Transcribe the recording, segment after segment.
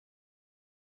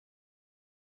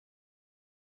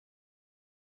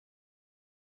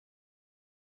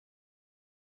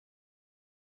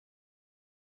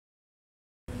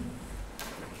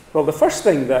Well, the first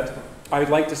thing that I would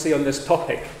like to say on this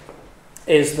topic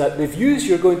is that the views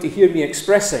you're going to hear me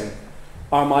expressing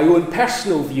are my own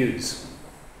personal views.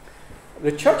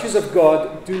 The churches of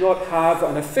God do not have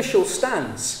an official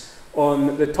stance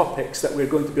on the topics that we're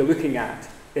going to be looking at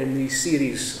in the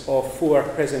series of 4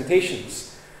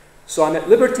 presentations. So I'm at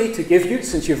liberty to give you,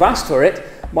 since you've asked for it,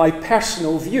 my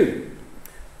personal view.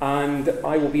 And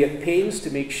I will be at pains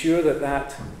to make sure that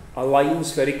that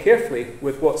aligns very carefully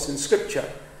with what's in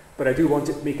Scripture. But I do want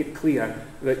to make it clear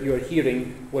that you're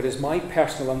hearing what is my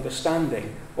personal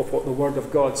understanding of what the Word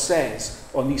of God says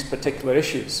on these particular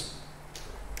issues.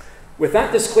 With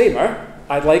that disclaimer,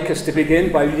 I'd like us to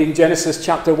begin by reading Genesis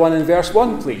chapter 1 and verse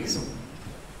 1, please.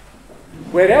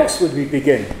 Where else would we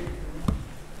begin?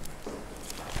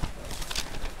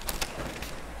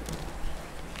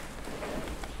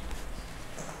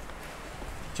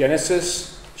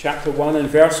 Genesis chapter 1 and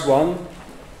verse 1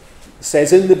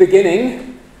 says, "In the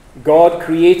beginning, God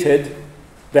created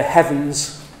the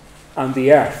heavens and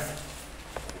the earth."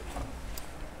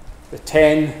 The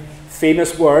 10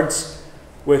 famous words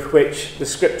with which the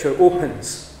Scripture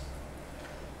opens.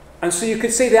 And so you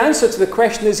could say the answer to the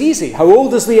question is easy. How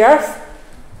old is the earth?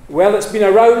 Well, it's been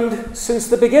around since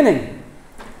the beginning.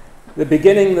 The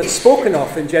beginning that's spoken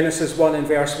of in Genesis 1 and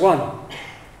verse 1.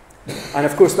 And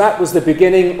of course that was the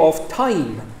beginning of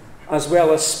time as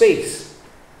well as space.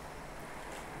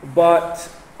 But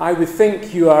I would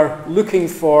think you are looking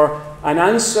for an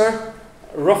answer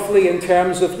roughly in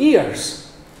terms of years.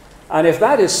 And if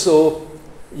that is so,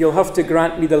 you'll have to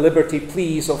grant me the liberty,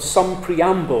 please, of some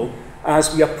preamble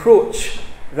as we approach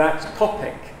that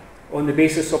topic on the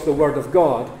basis of the Word of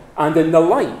God and in the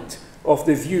light of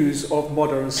the views of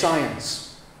modern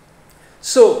science.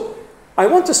 So, I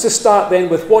want us to start then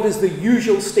with what is the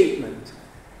usual statement.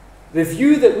 The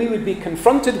view that we would be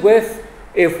confronted with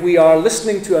if we are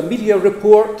listening to a media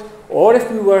report, or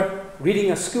if we were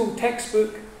reading a school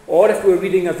textbook, or if we were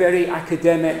reading a very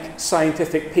academic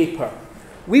scientific paper.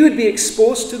 We would be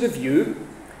exposed to the view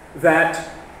that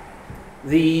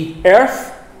the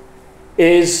Earth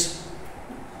is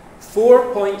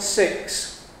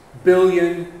 4.6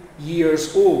 billion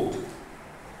years old.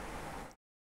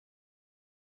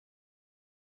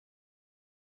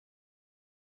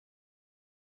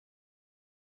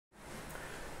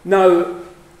 Now,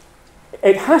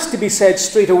 it has to be said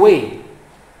straight away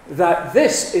that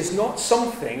this is not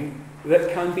something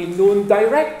that can be known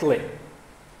directly.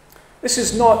 This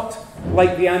is not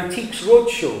like the Antiques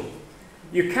Roadshow.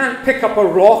 You can't pick up a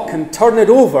rock and turn it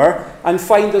over and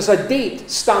find there's a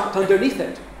date stamped underneath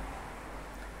it.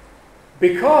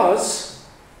 Because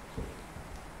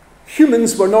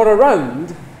humans were not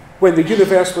around when the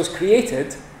universe was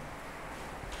created,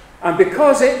 and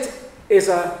because it is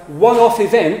a one-off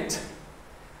event,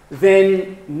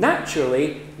 then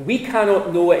naturally we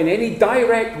cannot know in any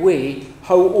direct way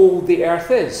how old the earth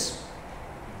is.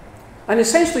 And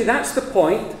essentially that's the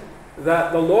point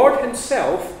that the Lord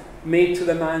himself made to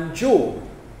the man Job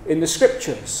in the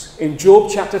Scriptures. In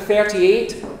Job chapter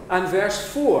 38 and verse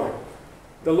 4,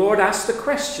 the Lord asked the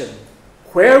question,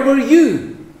 "Where were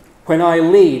you when I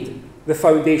laid the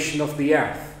foundation of the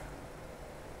earth?"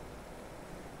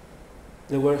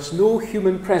 There was no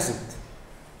human present,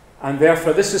 and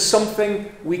therefore this is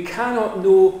something we cannot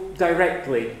know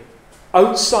directly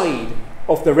outside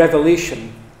of the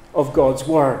revelation of God's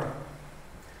Word.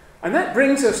 And that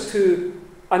brings us to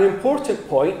an important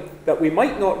point that we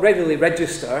might not readily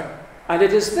register, and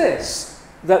it is this,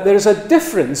 that there is a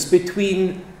difference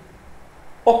between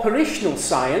operational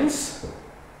science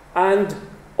and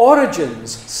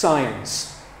origins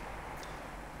science.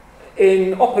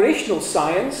 In operational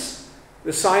science,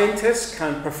 the scientists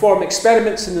can perform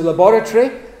experiments in the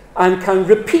laboratory and can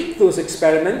repeat those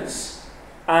experiments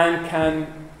and can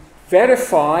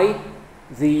verify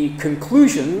the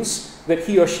conclusions that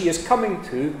he or she is coming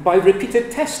to by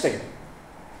repeated testing.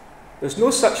 There's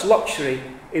no such luxury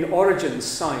in origins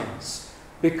science,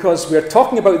 because we're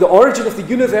talking about the origin of the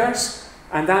universe,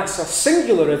 and that's a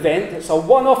singular event, it's a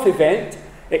one-off event,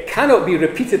 it cannot be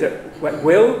repeated at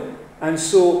will, and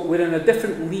so we're in a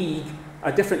different league,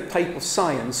 a different type of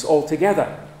science altogether.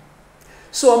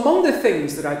 So among the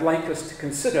things that I'd like us to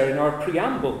consider in our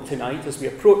preamble tonight as we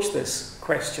approach this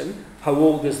question, how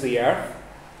old is the earth,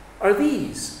 are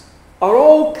these. Are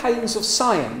all kinds of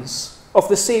science of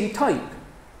the same type?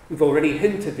 We've already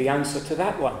hinted the answer to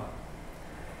that one.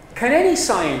 Can any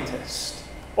scientist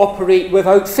operate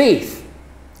without faith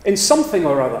in something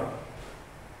or other?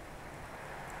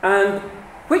 And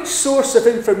which source of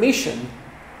information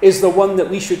is the one that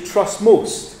we should trust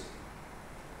most?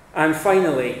 And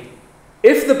finally,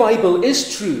 if the Bible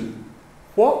is true,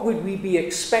 what would we be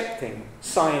expecting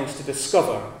science to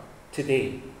discover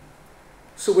today?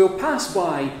 So we'll pass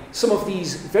by some of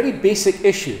these very basic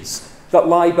issues that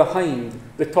lie behind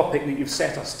the topic that you've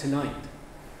set us tonight.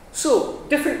 So,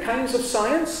 different kinds of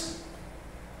science: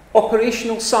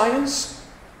 operational science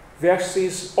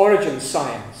versus origin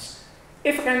science.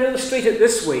 If I can illustrate it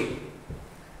this way,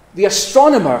 the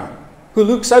astronomer who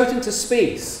looks out into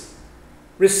space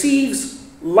receives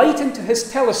light into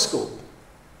his telescope,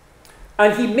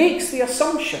 and he makes the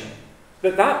assumption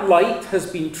that that light has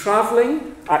been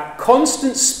travelling at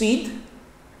constant speed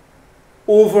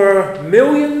over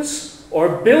millions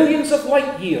or billions of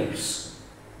light years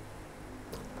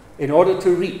in order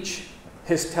to reach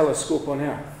his telescope on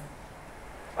Earth.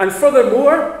 And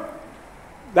furthermore,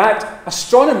 that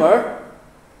astronomer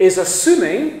is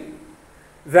assuming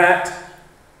that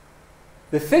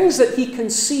the things that he can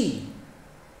see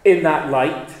in that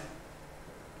light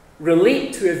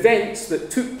relate to events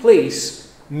that took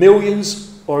place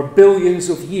millions or billions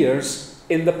of years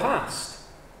in the past.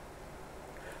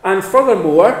 And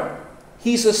furthermore,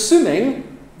 he's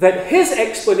assuming that his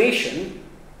explanation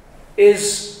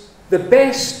is the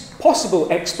best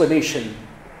possible explanation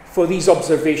for these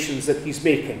observations that he's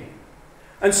making.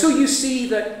 And so you see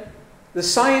that the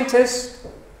scientist,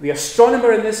 the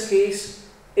astronomer in this case,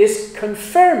 is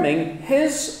confirming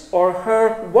his or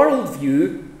her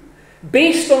worldview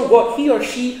based on what he or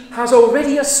she has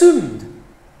already assumed.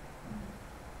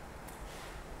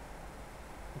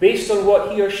 Based on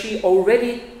what he or she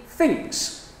already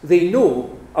thinks they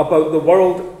know about the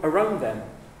world around them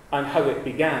and how it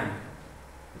began.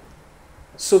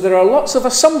 So there are lots of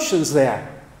assumptions there.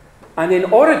 And in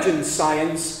origin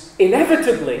science,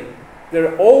 inevitably, there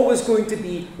are always going to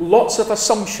be lots of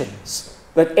assumptions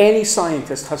that any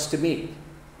scientist has to make.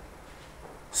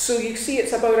 So you see,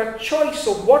 it's about a choice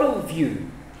of worldview,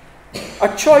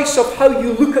 a choice of how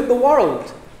you look at the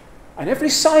world. And every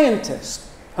scientist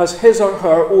has his or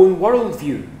her own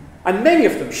worldview. And many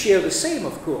of them share the same,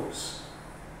 of course.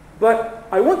 But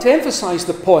I want to emphasize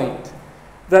the point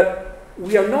that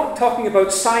we are not talking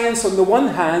about science on the one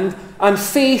hand and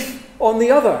faith on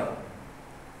the other.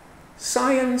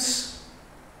 Science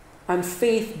and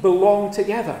faith belong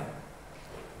together.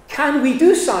 Can we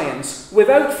do science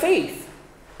without faith?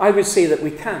 I would say that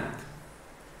we can't.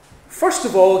 First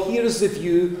of all, here is the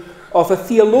view of a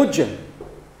theologian.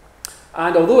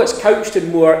 And although it's couched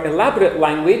in more elaborate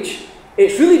language,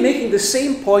 it's really making the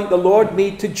same point the Lord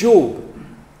made to Job.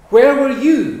 Where were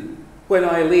you when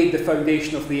I laid the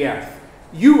foundation of the earth?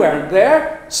 You weren't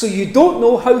there, so you don't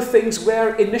know how things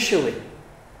were initially.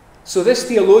 So this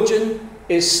theologian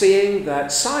is saying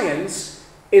that science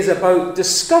is about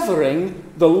discovering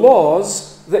the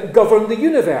laws that govern the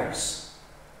universe.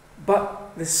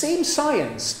 But the same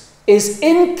science is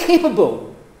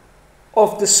incapable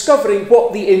of discovering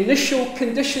what the initial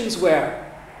conditions were,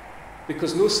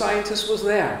 because no scientist was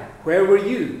there. Where were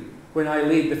you when I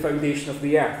laid the foundation of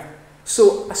the earth?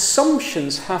 So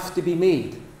assumptions have to be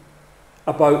made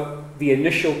about the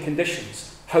initial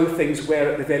conditions, how things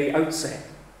were at the very outset.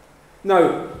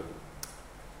 Now,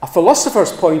 a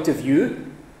philosopher's point of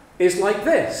view is like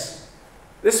this.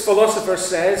 This philosopher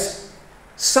says,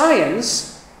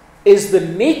 science is the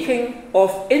making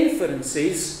of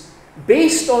inferences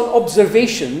based on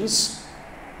observations,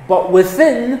 but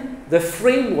within the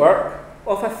framework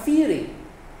of a theory.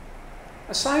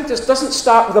 A scientist doesn't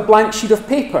start with a blank sheet of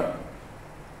paper.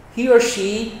 He or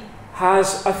she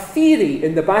has a theory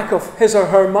in the back of his or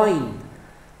her mind.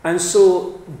 And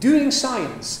so doing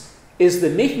science is the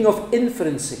making of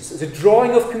inferences, the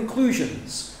drawing of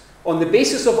conclusions on the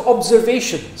basis of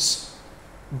observations,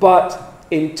 but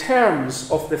in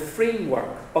terms of the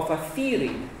framework of a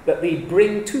theory that they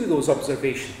bring to those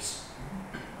observations.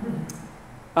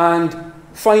 And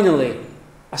finally,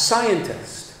 a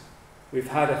scientist. We've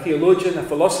had a theologian, a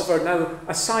philosopher, now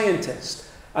a scientist.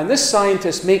 And this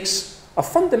scientist makes a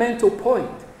fundamental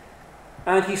point.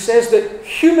 And he says that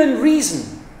human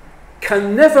reason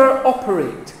can never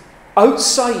operate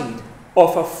outside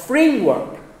of a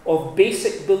framework of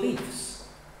basic beliefs.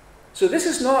 So this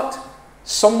is not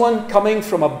someone coming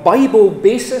from a Bible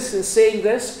basis and saying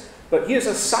this, but here's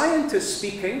a scientist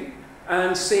speaking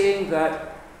and saying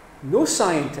that no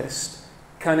scientist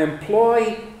can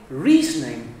employ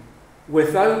reasoning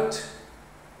without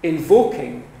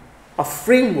invoking a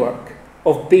framework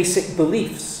of basic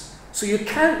beliefs. So you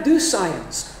can't do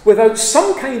science without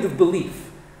some kind of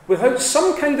belief, without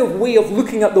some kind of way of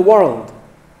looking at the world,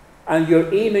 and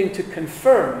you're aiming to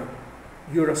confirm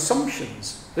your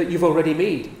assumptions that you've already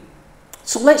made.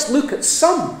 So let's look at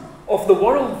some of the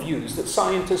worldviews that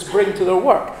scientists bring to their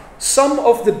work, some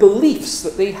of the beliefs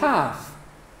that they have.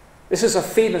 This is a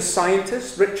famous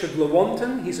scientist, Richard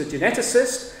Lewontin. He's a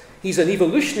geneticist. He's an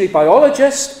evolutionary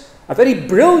biologist, a very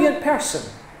brilliant person.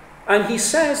 And he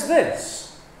says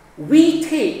this: we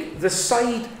take the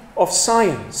side of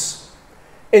science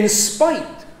in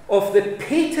spite of the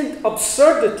patent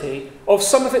absurdity of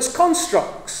some of its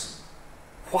constructs.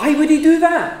 Why would he do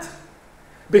that?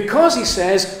 Because, he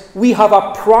says, we have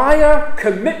a prior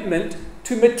commitment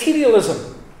to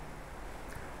materialism.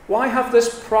 Why have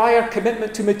this prior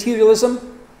commitment to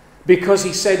materialism? Because,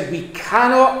 he said, we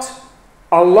cannot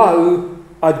allow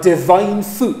a divine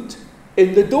foot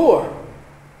in the door.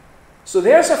 So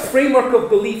there's a framework of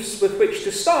beliefs with which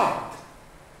to start.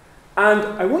 And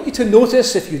I want you to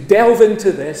notice, if you delve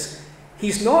into this,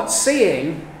 he's not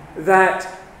saying that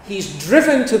he's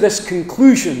driven to this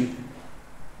conclusion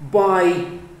by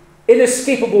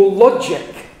inescapable logic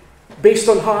based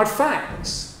on hard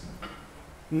facts.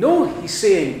 No, he's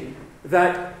saying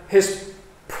that his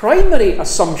primary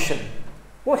assumption,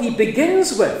 what he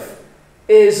begins with,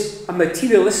 is a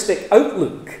materialistic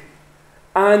outlook.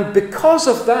 And because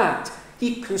of that,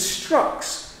 he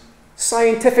constructs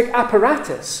scientific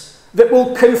apparatus that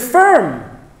will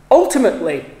confirm,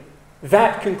 ultimately,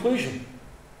 that conclusion.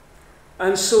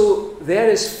 And so there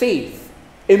is faith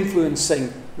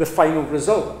influencing the final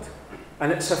result.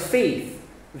 And it's a faith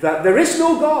that there is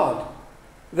no God,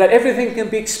 that everything can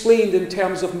be explained in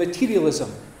terms of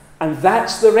materialism. And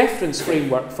that's the reference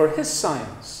framework for his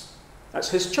science. That's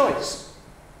his choice.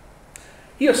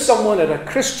 Here's someone at a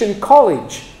Christian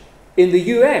college in the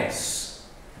US,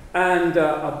 and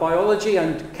a biology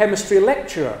and chemistry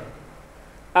lecturer.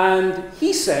 And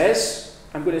he says,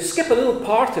 I'm going to skip a little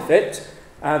part of it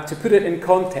to put it in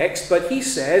context, but he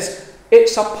says,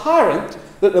 it's apparent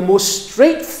that the most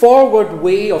straightforward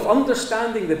way of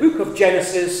understanding the book of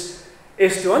Genesis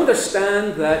is to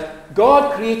understand that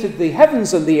God created the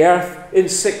heavens and the earth in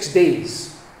 6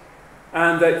 days,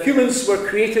 and that humans were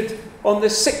created on the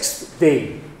 6th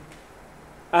day,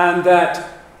 and that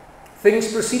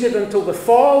things proceeded until the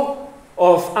fall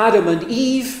of Adam and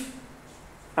Eve,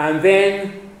 and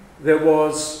then there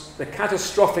was the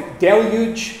catastrophic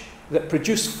deluge that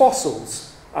produced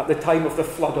fossils at the time of the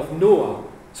flood of Noah.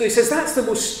 So he says that's the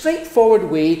most straightforward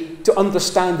way to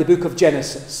understand the book of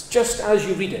Genesis, just as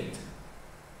you read it.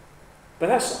 But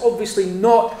that's obviously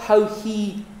not how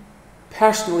he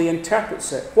personally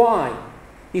interprets it. Why?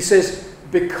 He says,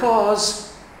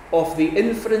 because of the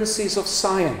inferences of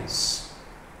science.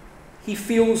 He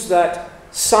feels that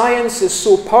science is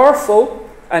so powerful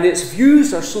and its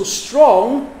views are so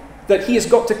strong that he has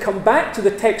got to come back to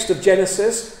the text of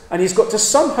Genesis and he's got to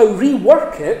somehow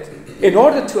rework it in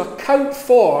order to account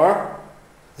for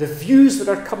the views that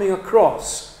are coming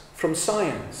across from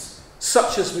science,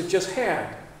 such as we've just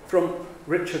heard from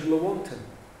Richard Lewontin.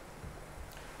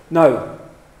 Now,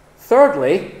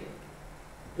 thirdly,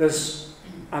 there's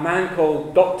a man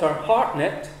called Dr.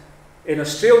 Hartnett in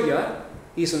Australia.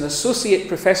 He's an associate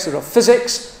professor of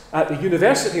physics at the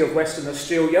University of Western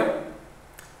Australia,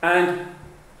 and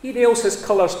he nails his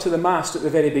colours to the mast at the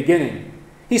very beginning.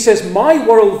 He says, my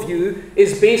worldview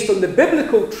is based on the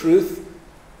biblical truth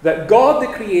that God the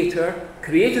Creator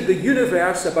created the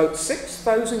universe about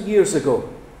 6,000 years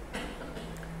ago.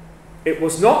 It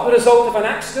was not the result of an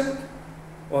accident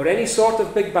or any sort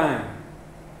of Big Bang.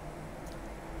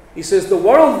 He says the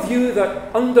worldview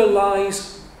that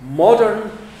underlies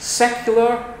modern,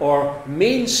 secular or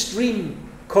mainstream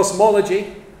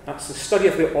cosmology, that's the study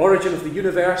of the origin of the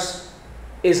universe,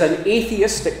 is an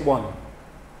atheistic one.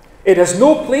 It has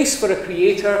no place for a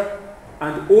creator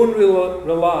and only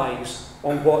relies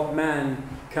on what man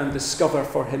can discover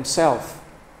for himself.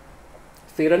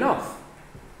 Fair enough.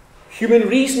 Human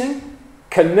reasoning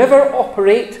can never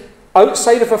operate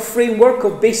outside of a framework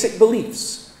of basic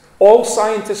beliefs. All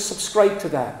scientists subscribe to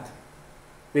that.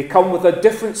 They come with a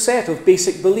different set of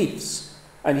basic beliefs.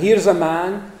 And here's a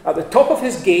man at the top of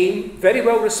his game, very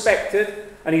well respected,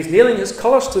 and he's nailing his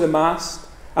colours to the mast,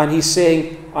 and he's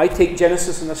saying, I take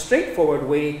Genesis in a straightforward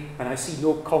way, and I see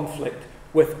no conflict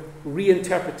with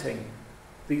reinterpreting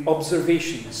the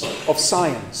observations of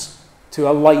science to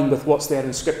align with what's there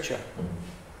in Scripture.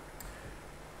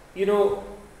 You know,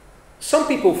 some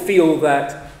people feel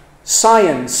that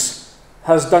science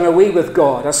has done away with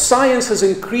God. As science has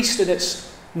increased in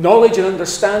its knowledge and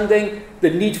understanding, the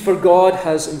need for God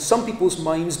has, in some people's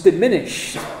minds,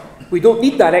 diminished. We don't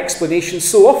need that explanation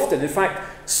so often. In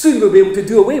fact, soon we'll be able to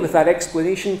do away with that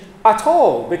explanation at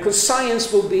all, because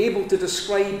science will be able to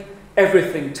describe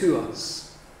everything to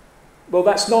us. Well,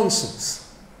 that's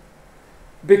nonsense.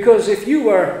 Because if you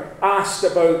were asked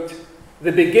about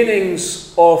the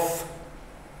beginnings of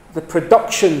the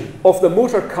production of the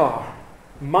motor car,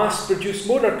 mass-produced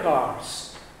motor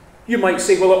cars. You might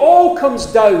say, well, it all comes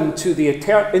down to the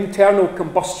internal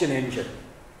combustion engine.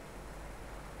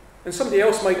 And somebody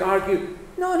else might argue,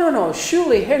 no,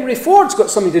 surely Henry Ford's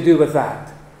got something to do with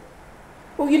that.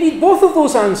 Well, you need both of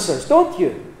those answers, don't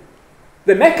you?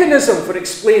 The mechanism for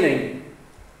explaining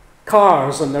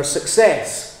cars and their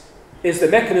success is the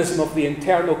mechanism of the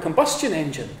internal combustion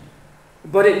engine.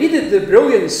 But it needed the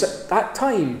brilliance at that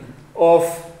time of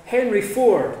Henry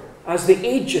Ford as the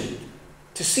agent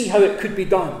to see how it could be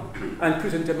done and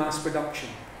put into mass production.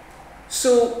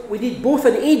 So we need both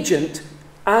an agent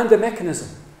and a mechanism.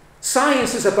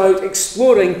 Science is about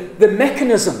exploring the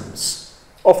mechanisms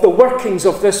of the workings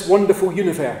of this wonderful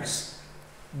universe.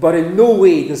 But in no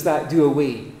way does that do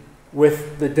away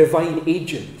with the divine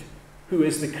agent who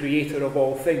is the creator of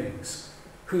all things,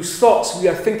 whose thoughts we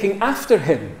are thinking after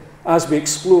him as we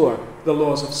explore the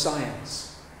laws of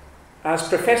science. As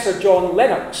Professor John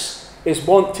Lennox is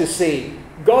wont to say,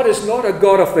 God is not a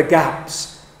God of the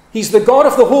gaps. He's the God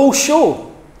of the whole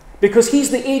show, because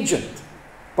he's the agent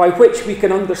by which we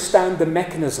can understand the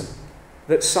mechanism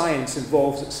that science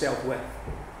involves itself with.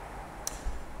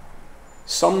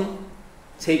 Some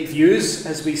take views,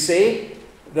 as we say,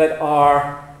 that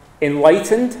are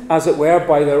enlightened, as it were,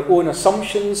 by their own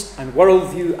assumptions and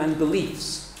worldview and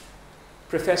beliefs.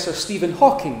 Professor Stephen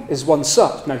Hawking is one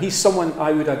such. Now, he's someone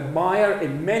I would admire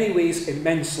in many ways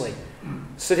immensely,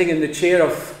 sitting in the chair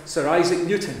of Sir Isaac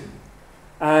Newton.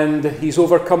 And he's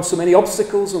overcome so many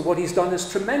obstacles, and what he's done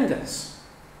is tremendous.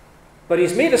 But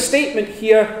he's made a statement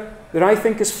here that I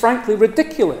think is frankly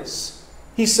ridiculous.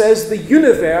 He says the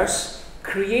universe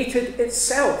created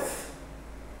itself.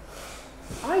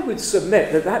 I would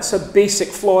submit that that's a basic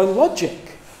flaw in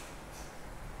logic.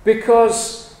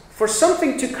 Because for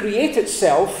something to create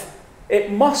itself,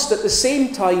 it must at the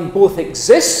same time both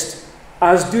exist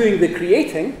as doing the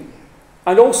creating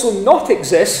and also not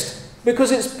exist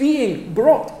because it's being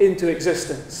brought into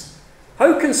existence.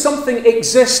 How can something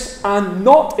exist and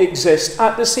not exist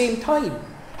at the same time?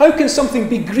 How can something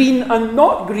be green and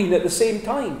not green at the same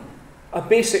time? A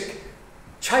basic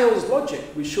child's logic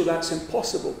would show that's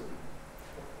impossible.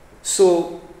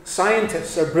 So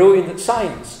scientists are brilliant at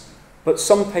science, but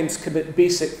sometimes commit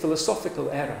basic philosophical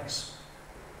errors.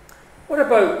 What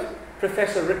about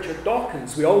Professor Richard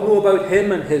Dawkins? We all know about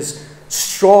him and his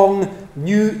strong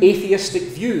new atheistic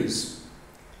views.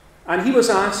 And he was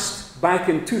asked back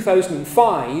in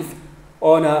 2005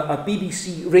 on a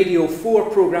BBC Radio 4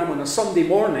 programme on a Sunday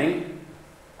morning,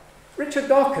 Richard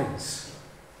Dawkins,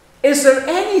 is there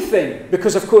anything,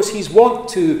 because of course he's wont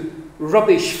to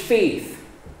rubbish faith.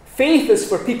 Faith is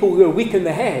for people who are weak in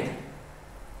the head.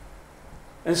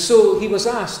 And so he was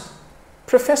asked,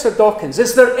 Professor Dawkins,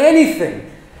 is there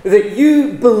anything that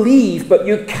you believe but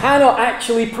you cannot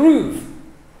actually prove?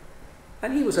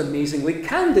 And he was amazingly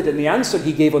candid in the answer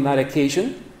he gave on that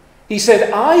occasion. He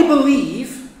said, I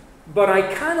believe, but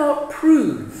I cannot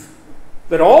prove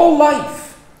that all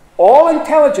life, all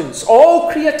intelligence,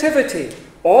 all creativity,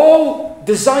 all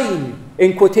design,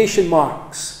 in quotation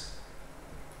marks,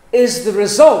 is the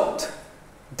result,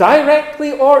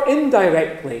 directly or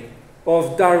indirectly,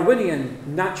 of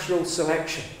Darwinian natural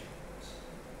selection.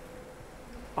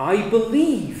 I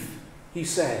believe, he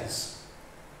says,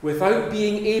 without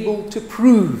being able to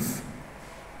prove.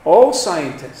 All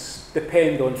scientists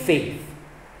depend on faith,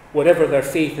 whatever their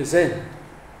faith is in.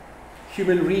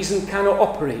 Human reason cannot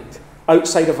operate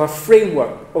outside of a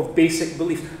framework of basic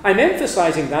belief. I'm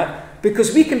emphasizing that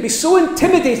because we can be so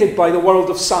intimidated by the world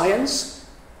of science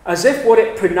as if what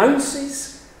it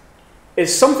pronounces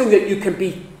is something that you can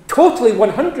be totally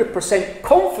 100%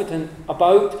 confident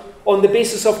about on the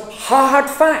basis of hard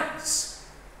facts.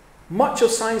 Much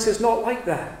of science is not like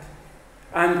that.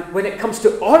 And when it comes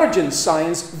to origin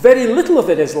science, very little of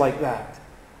it is like that.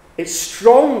 It's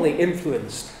strongly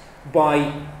influenced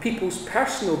by people's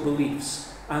personal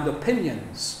beliefs and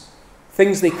opinions,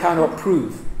 things they cannot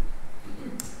prove.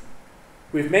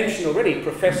 We've mentioned already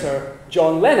Professor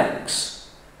John Lennox,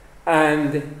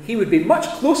 and he would be much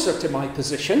closer to my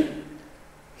position.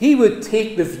 He would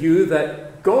take the view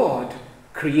that God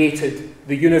created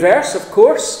the universe, of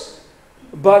course,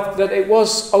 but that it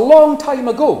was a long time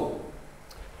ago,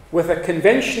 with a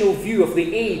conventional view of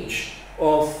the age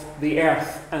of the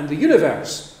earth and the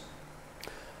universe.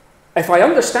 If I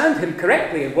understand him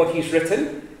correctly in what he's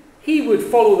written, he would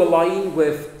follow the line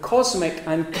with cosmic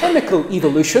and chemical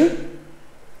evolution,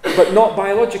 but not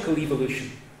biological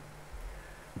evolution.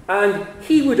 And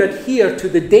he would adhere to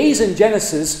the days in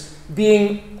Genesis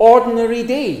being ordinary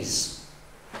days,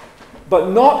 but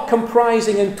not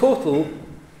comprising in total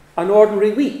an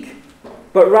ordinary week,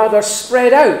 but rather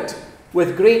spread out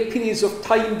with great periods of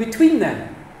time between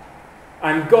them,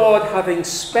 and God having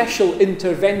special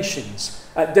interventions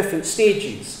at different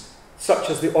stages, such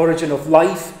as the origin of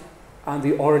life and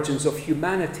the origins of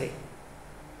humanity.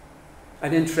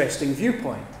 An interesting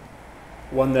viewpoint,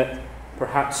 one that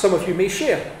perhaps some of you may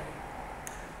share.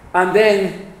 And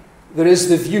then there is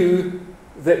the view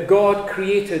that God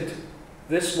created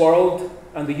this world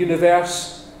and the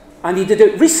universe, and he did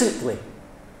it recently,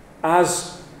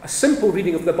 as a simple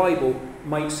reading of the Bible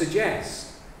might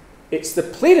suggest. It's the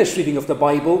plainest reading of the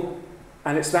Bible,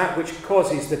 and it's that which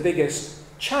causes the biggest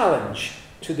challenge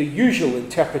to the usual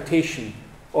interpretation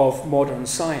of modern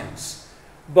science.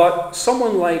 But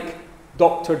someone like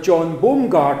Dr. John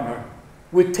Baumgartner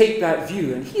would take that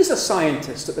view, and he's a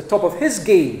scientist at the top of his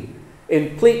game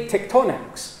in plate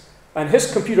tectonics, and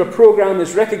his computer program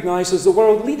is recognized as the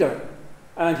world leader,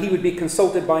 and he would be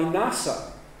consulted by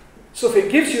NASA. So if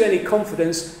it gives you any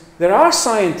confidence, there are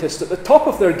scientists at the top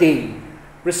of their game,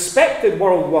 respected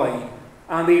worldwide,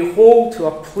 and they hold to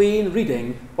a plain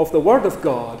reading of the Word of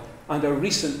God and a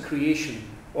recent creation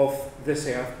of this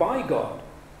earth by God.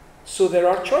 So there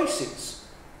are choices.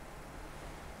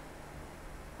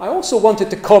 I also wanted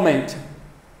to comment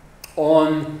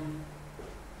on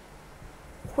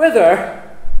whether,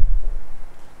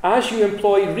 as you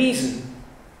employ reason,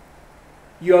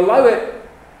 you allow it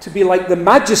to be like the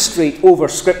magistrate over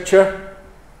Scripture,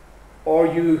 or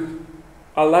you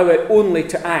allow it only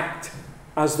to act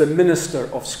as the minister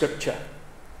of Scripture.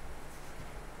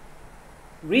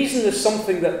 Reason is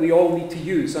something that we all need to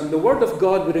use, and the Word of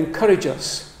God would encourage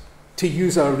us to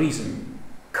use our reason.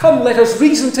 Come, let us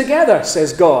reason together,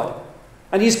 says God.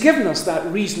 And he's given us that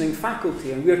reasoning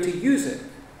faculty, and we're to use it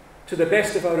to the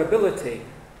best of our ability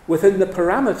within the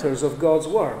parameters of God's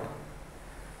Word.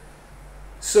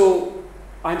 So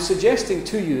I'm suggesting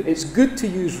to you it's good to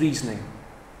use reasoning,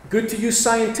 good to use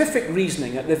scientific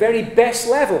reasoning at the very best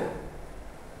level,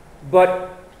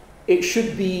 but it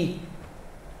should be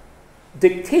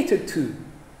dictated to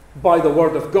by the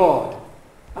Word of God,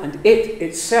 and it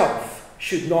itself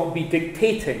should not be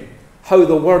dictating how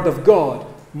the Word of God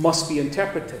must be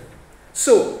interpreted.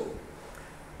 So,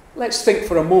 let's think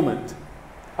for a moment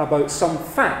about some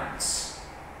facts.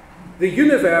 The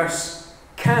universe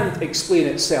can't explain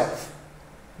itself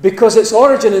because its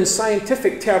origin in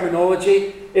scientific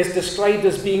terminology is described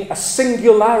as being a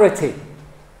singularity.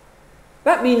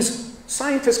 That means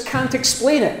scientists can't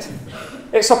explain it.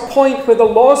 It's a point where the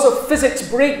laws of physics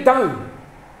break down.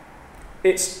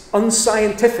 It's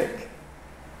unscientific.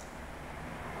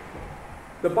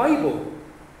 The Bible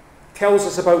tells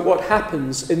us about what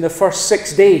happens in the first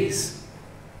 6 days.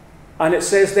 And it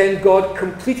says, then God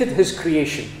completed his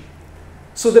creation.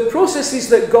 So the processes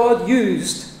that God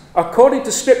used, according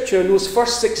to Scripture, in those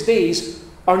first 6 days,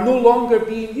 are no longer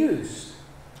being used.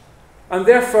 And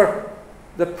therefore,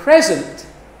 the present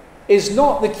is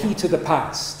not the key to the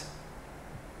past.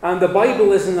 And the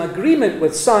Bible is in agreement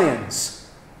with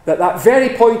science that that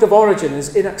very point of origin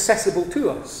is inaccessible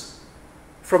to us.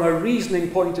 From a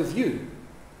reasoning point of view,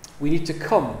 we need to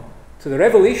come to the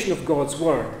revelation of God's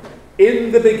Word.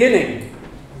 In the beginning,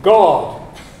 God.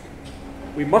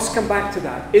 We must come back to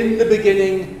that. In the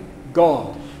beginning,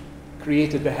 God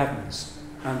created the heavens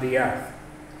and the earth.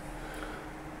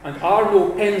 And Arno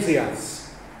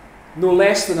Penzias, no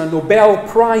less than a Nobel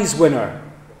Prize winner,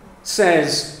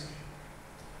 says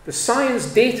the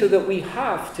science data that we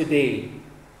have today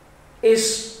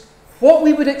is what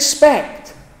we would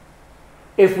expect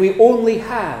if we only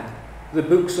had the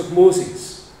books of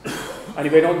Moses. And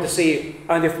he went on to say,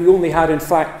 and if we only had, in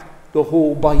fact, the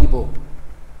whole Bible.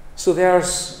 So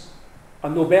there's a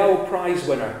Nobel Prize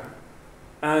winner,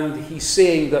 and he's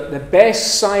saying that the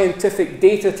best scientific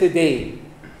data today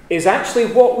is actually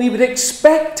what we would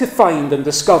expect to find and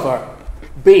discover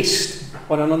based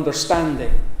on an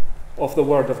understanding of the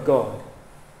Word of God.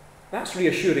 That's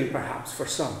reassuring, perhaps, for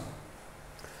some.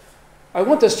 I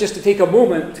want us just to take a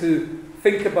moment to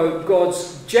think about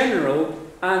God's general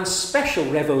and special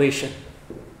revelation.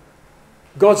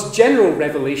 God's general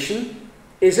revelation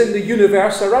is in the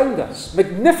universe around us,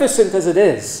 magnificent as it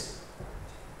is.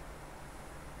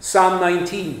 Psalm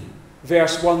 19,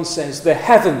 verse 1 says, the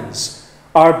heavens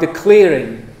are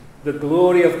declaring the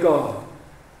glory of God,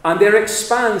 and their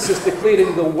expanse is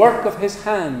declaring the work of his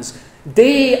hands.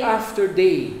 Day after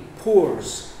day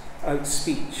pours out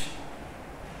speech.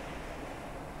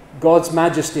 God's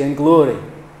majesty and glory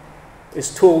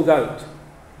is told out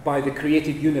by the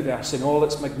created universe in all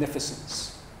its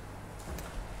magnificence.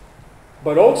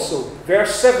 But also,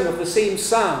 verse 7 of the same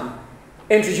psalm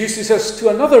introduces us to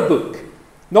another book.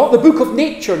 Not the book of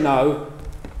nature now,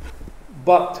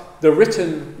 but the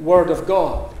written Word of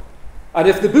God. And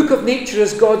if the book of nature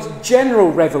is God's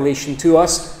general revelation to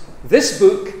us, this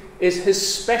book is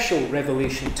his special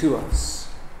revelation to us.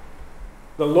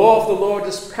 The law of the Lord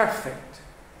is perfect,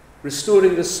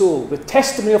 restoring the soul. The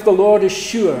testimony of the Lord is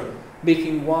sure,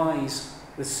 making wise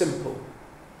the simple.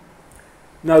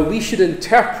 Now we should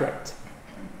interpret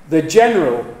the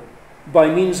general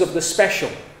by means of the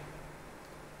special.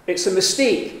 It's a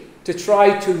mistake to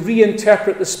try to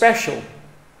reinterpret the special,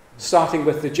 starting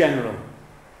with the general.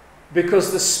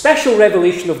 Because the special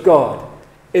revelation of God,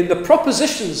 in the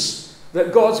propositions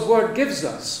that God's word gives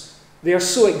us, they are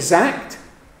so exact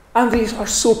and they are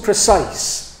so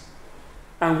precise.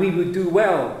 And we would do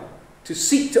well to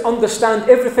seek to understand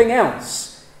everything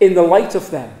else in the light of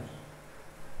them.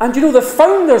 And you know, the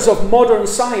founders of modern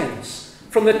science,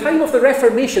 from the time of the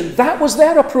Reformation, that was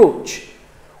their approach.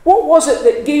 What was it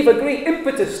that gave a great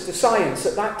impetus to science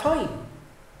at that time?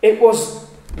 It was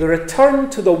the return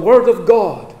to the Word of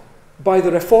God by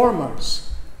the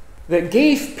Reformers that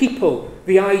gave people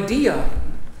the idea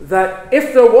that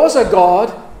if there was a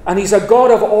God, and he's a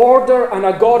God of order and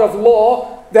a God of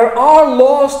law, there are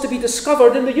laws to be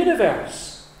discovered in the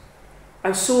universe.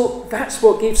 And so that's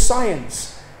what gave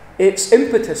science its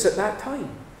impetus at that time.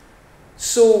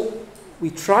 So we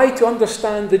try to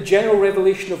understand the general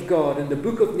revelation of God in the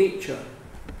book of nature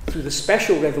through the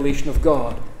special revelation of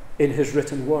God in his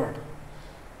written word.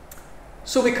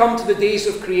 So we come to the days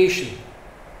of creation.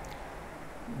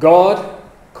 God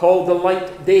called the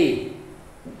light day,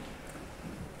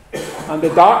 and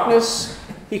the darkness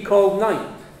he called night.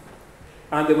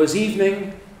 And there was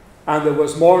evening, and there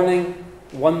was morning,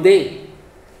 one day.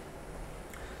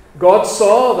 God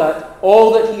saw that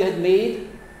all that he had made,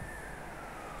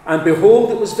 and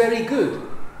behold, it was very good.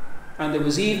 And there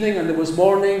was evening, and there was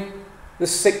morning, the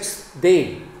sixth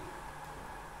day.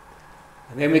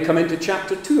 And then we come into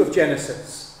chapter 2 of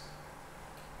Genesis.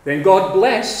 Then God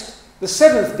blessed the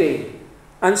seventh day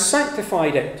and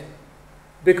sanctified it,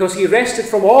 because he rested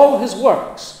from all his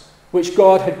works which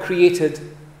God had created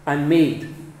and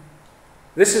made.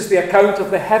 This is the account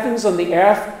of the heavens and the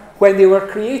earth when they were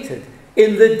created,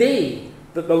 in the day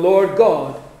that the Lord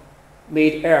God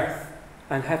made earth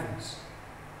and heavens.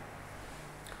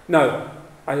 Now,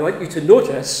 I'd like you to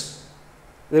notice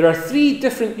there are three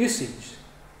different usages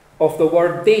of the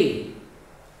word day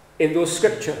in those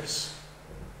scriptures.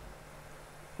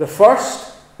 The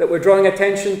first that we're drawing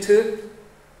attention to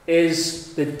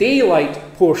is the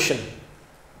daylight portion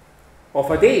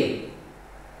of a day.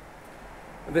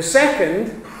 The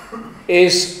second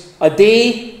is a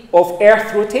day of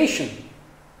earth rotation.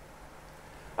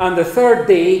 And the third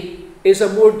day is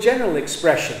a more general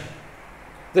expression,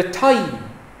 the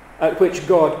time at which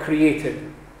God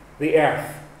created the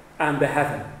earth and the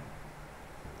heaven.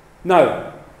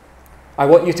 Now, I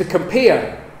want you to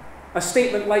compare a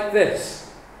statement like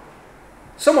this.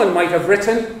 Someone might have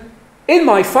written, in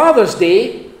my father's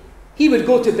day, he would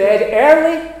go to bed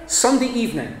early Sunday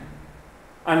evening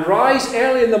and rise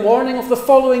early in the morning of the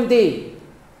following day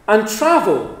and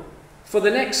travel for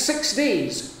the next 6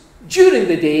 days during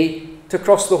the day to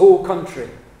cross the whole country.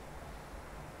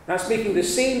 That's making the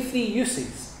same three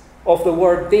uses of the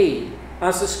word day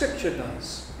as the scripture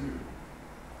does.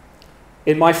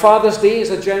 In my father's day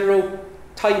is a general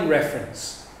time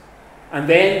reference. And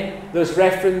then there's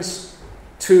reference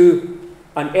to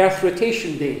an earth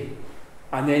rotation day,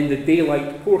 and then the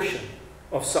daylight portion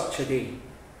of such a day.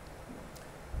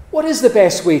 What is the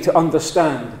best way to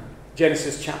understand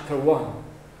Genesis chapter 1?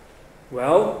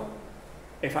 Well,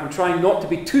 if I'm trying not to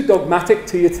be too dogmatic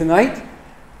to you tonight,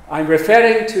 I'm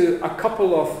referring to a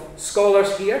couple of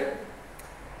scholars here,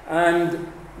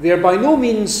 and they're by no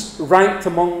means ranked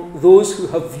among those who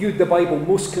have viewed the Bible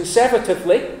most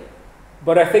conservatively,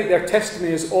 but I think their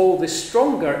testimony is all the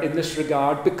stronger in this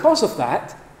regard because of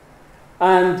that.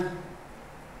 And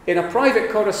in a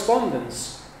private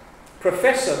correspondence,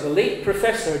 the late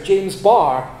Professor James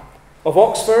Barr of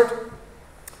Oxford,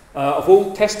 of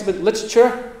Old Testament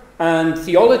literature and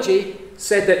theology,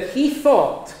 said that he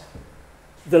thought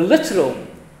the literal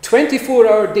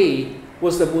 24-hour day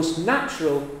was the most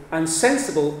natural and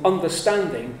sensible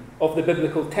understanding of the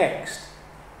biblical text.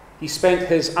 He spent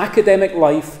his academic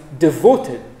life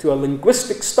devoted to a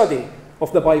linguistic study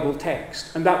of the Bible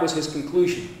text, and that was his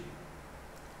conclusion,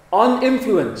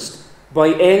 uninfluenced by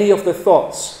any of the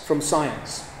thoughts from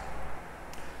science.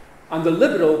 And the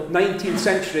liberal 19th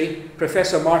century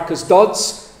Professor Marcus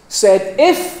Dodds said,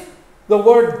 if the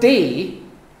word day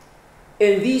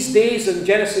in these days in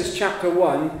Genesis chapter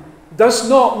 1 does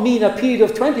not mean a period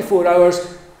of 24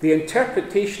 hours, the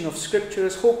interpretation of Scripture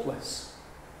is hopeless.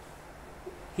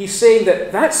 He's saying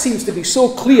that seems to be so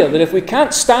clear that if we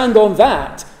can't stand on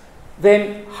that,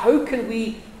 then how can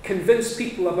we convince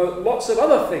people about lots of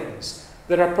other things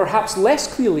that are perhaps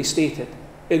less clearly stated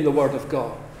in the Word of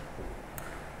God?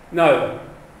 Now,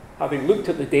 having looked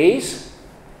at the days,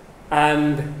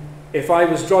 and if I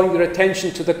was drawing your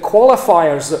attention to the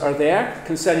qualifiers that are there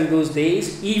concerning those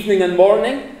days, evening and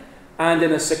morning, and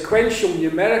in a sequential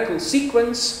numerical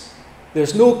sequence,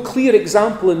 there's no clear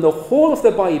example in the whole of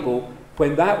the Bible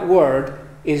when that word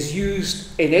is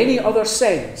used in any other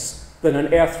sense than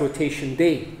an earth rotation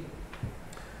day.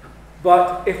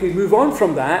 But if we move on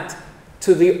from that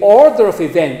to the order of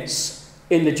events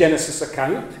in the Genesis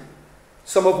account,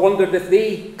 some have wondered if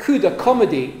they could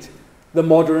accommodate the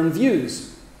modern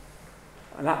views.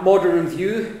 And that modern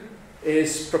view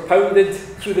is propounded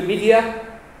through the media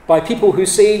by people who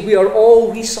say we are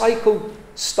all recycled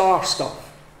star stuff.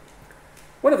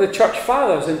 One of the church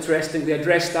fathers, interestingly,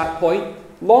 addressed that point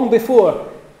long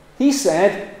before. He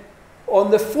said,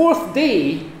 on the fourth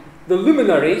day, the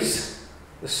luminaries,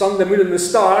 the sun, the moon, and the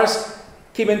stars,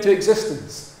 came into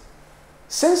existence.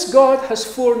 Since God has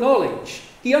foreknowledge,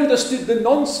 he understood the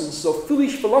nonsense of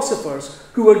foolish philosophers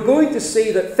who were going to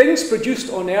say that things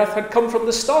produced on earth had come from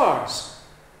the stars,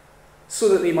 so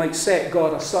that they might set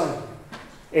God aside.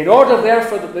 In order,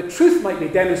 therefore, that the truth might be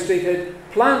demonstrated,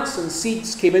 plants and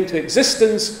seeds came into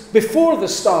existence before the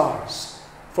stars.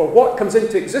 For what comes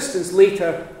into existence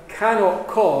later cannot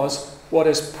cause what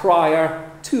is prior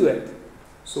to it.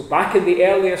 So back in the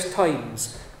earliest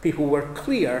times, people were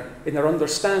clear in their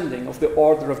understanding of the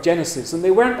order of Genesis, and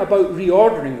they weren't about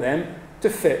reordering them to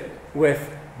fit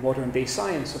with modern day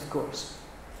science, of course.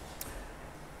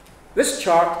 This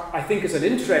chart, I think, is an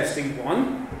interesting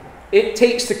one. It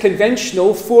takes the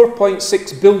conventional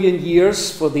 4.6 billion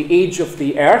years for the age of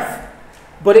the Earth,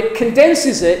 but it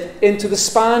condenses it into the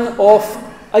span of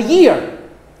a year,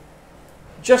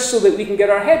 just so that we can get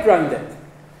our head round it.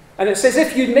 And it says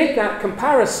if you make that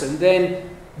comparison, then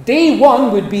day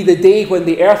one would be the day when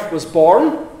the Earth was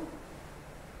born,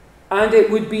 and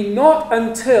it would be not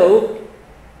until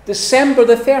December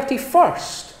the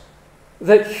 31st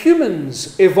that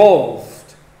humans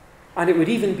evolved, and it would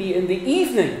even be in the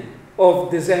evening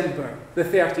of December the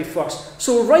 31st.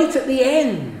 So right at the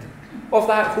end of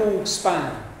that whole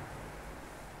span.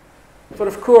 For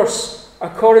of course,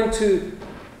 according to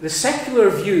the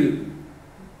secular view,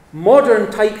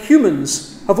 modern type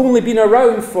humans have only been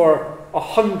around for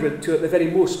 100 to at the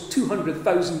very most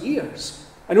 200,000 years.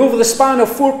 And over the span of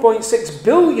 4.6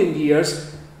 billion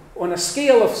years, on a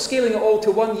scale of scaling it all to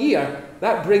 1 year,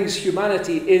 that brings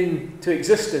humanity into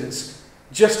existence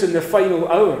just in the final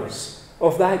hours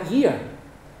of that year.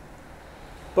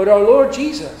 But our Lord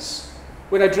Jesus,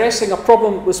 when addressing a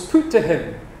problem that was put to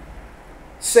him,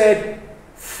 said,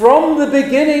 from the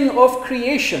beginning of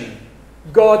creation,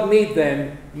 God made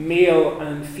them male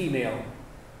and female.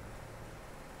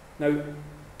 Now,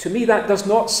 to me, that does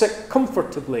not sit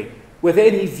comfortably with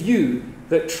any view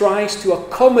that tries to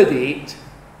accommodate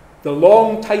the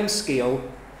long time scale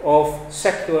of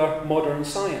secular modern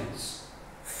science.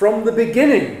 From the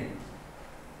beginning,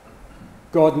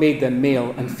 God made them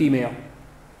male and female.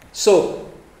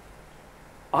 So,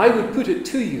 I would put it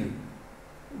to you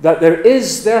that there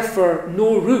is therefore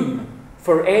no room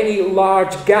for any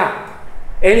large gap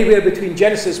anywhere between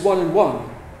Genesis 1 and 1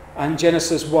 and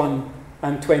Genesis 1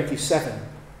 and 27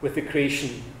 with the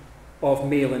creation of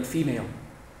male and female.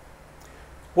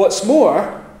 What's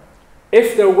more,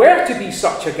 if there were to be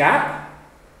such a gap,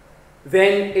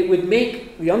 then it would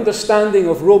make the understanding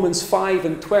of Romans 5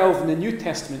 and 12 in the New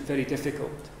Testament very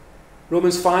difficult.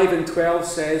 Romans 5 and 12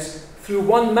 says, through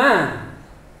one man,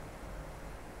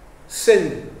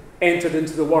 sin entered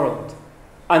into the world,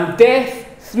 and death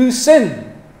through sin.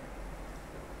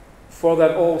 For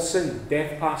that all sinned.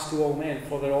 Death passed to all men,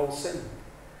 for that all sinned.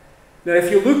 Now,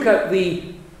 if you look at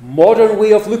the modern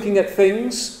way of looking at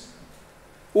things,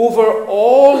 over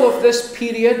all of this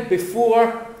period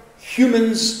before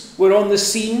humans were on the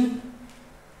scene,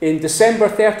 in December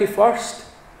 31st,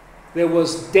 there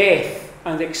was death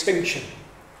and extinction.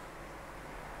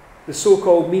 The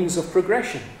so-called means of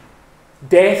progression.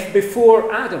 Death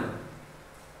before Adam.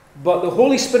 But the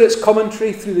Holy Spirit's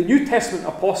commentary through the New Testament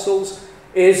apostles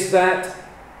is that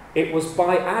it was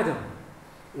by Adam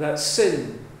that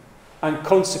sin and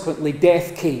consequently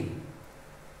death came.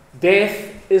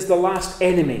 Death is the last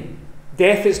enemy.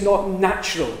 Death is not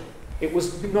natural. It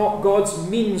was not God's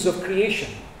means of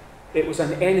creation. It was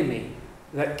an enemy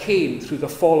that came through the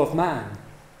fall of man.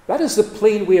 That is the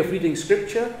plain way of reading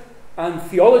Scripture, and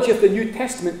theology of the New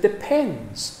Testament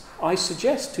depends, I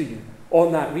suggest to you,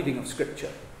 on that reading of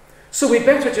Scripture. So we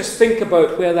better just think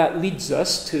about where that leads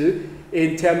us to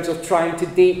in terms of trying to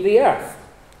date the earth.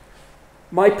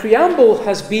 my preamble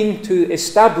has been to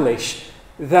establish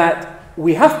that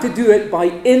we have to do it by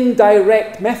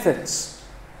indirect methods.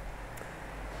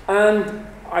 And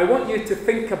I want you to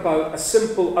think about a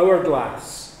simple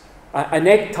hourglass, an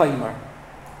egg timer.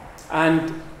 And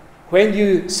when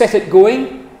you set it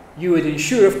going, you would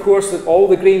ensure, of course, that all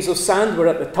the grains of sand were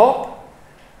at the top.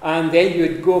 And then you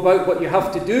would go about what you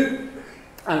have to do.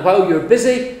 And while you're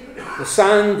busy, the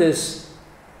sand is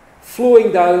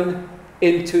flowing down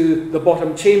into the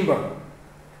bottom chamber.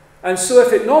 And so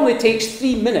if it normally takes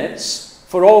 3 minutes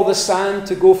for all the sand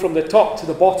to go from the top to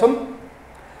the bottom,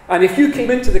 and if you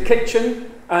came into the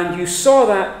kitchen and you saw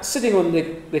that sitting on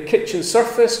the kitchen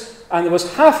surface, and there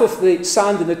was half of the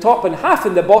sand in the top and half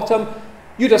in the bottom,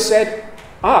 you'd have said,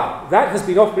 that has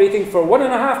been operating for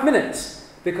 1.5 minutes,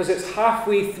 because it's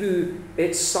halfway through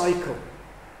its cycle.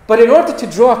 But in order to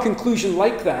draw a conclusion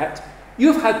like that,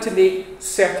 you've had to make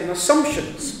certain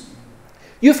assumptions.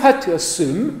 You've had to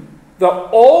assume that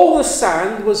all the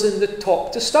sand was in the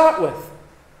top to start with.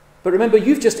 But remember,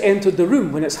 you've just entered the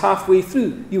room when it's halfway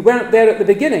through. You weren't there at the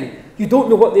beginning. You don't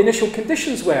know what the initial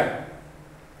conditions were.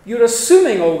 You're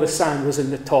assuming all the sand was in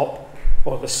the top,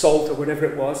 or the salt, or whatever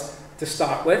it was, to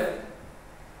start with.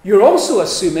 You're also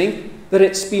assuming that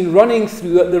it's been running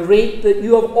through at the rate that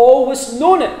you have always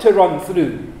known it to run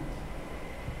through.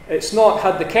 It's not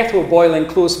had the kettle boiling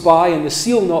close by and the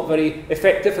seal not very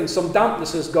effective and some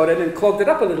dampness has got in and clogged it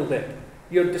up a little bit.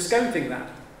 You're discounting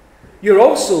that. You're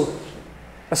also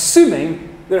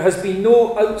assuming there has been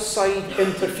no outside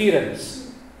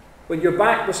interference. When your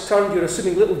back was turned, you're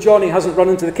assuming little Johnny hasn't run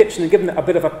into the kitchen and given it a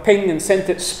bit of a ping and sent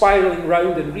it spiralling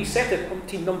round and reset it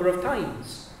umpteen number of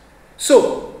times.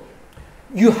 So,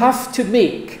 you have to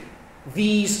make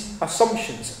these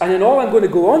assumptions. And in all I'm going to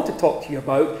go on to talk to you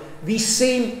about, these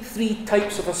same 3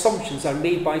 types of assumptions are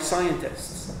made by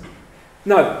scientists.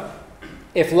 Now,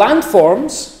 if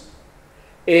landforms,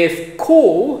 if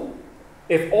coal,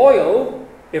 if oil,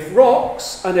 if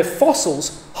rocks, and if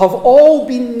fossils have all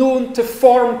been known to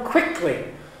form quickly,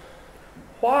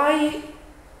 why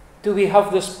do we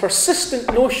have this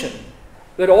persistent notion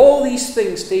that all these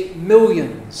things take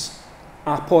millions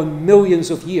upon millions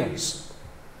of years?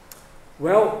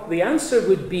 Well, the answer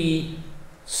would be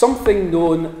something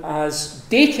known as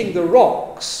dating the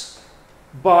rocks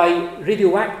by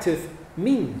radioactive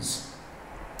means.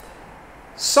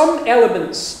 Some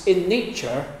elements in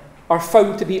nature are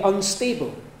found to be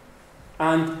unstable,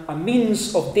 and a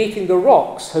means of dating the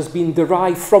rocks has been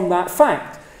derived from that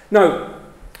fact. Now,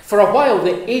 for a while,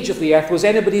 the age of the Earth was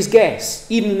anybody's guess,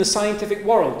 even in the scientific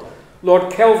world.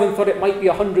 Lord Kelvin thought it might be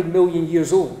 100 million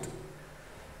years old.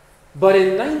 But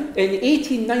in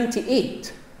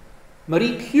 1898,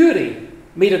 Marie Curie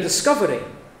made a discovery.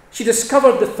 She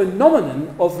discovered the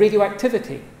phenomenon of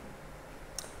radioactivity.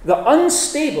 The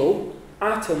unstable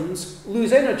atoms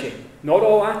lose energy. Not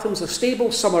all atoms are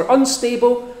stable, some are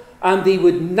unstable, and they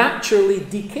would naturally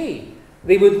decay.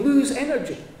 They would lose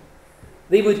energy.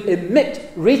 They would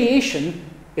emit radiation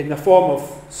in the form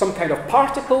of some kind of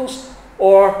particles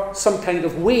or some kind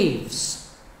of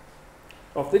waves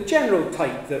of the general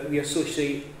type that we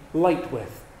associate light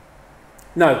with.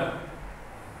 Now,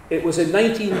 it was in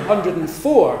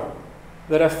 1904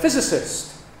 that a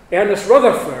physicist, Ernest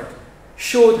Rutherford,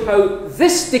 showed how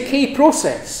this decay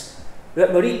process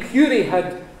that Marie Curie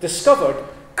had discovered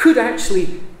could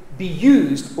actually be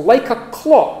used like a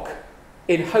clock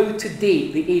in how to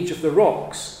date the age of the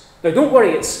rocks. Now, don't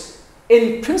worry, it's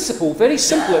in principle very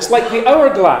simple. It's like the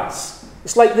hourglass.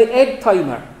 It's like the egg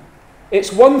timer.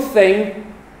 It's one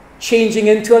thing changing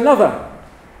into another.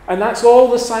 And that's all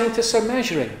the scientists are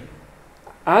measuring.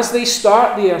 As they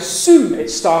start, they assume it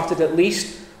started at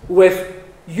least with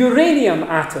uranium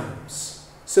atoms,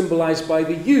 symbolized by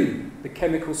the U, the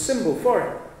chemical symbol for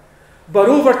it. But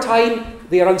over time,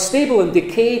 they are unstable and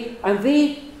decay, and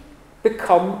they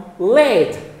become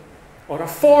lead, or a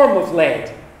form of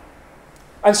lead.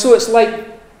 And so it's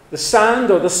like the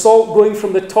sand or the salt going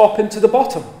from the top into the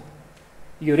bottom.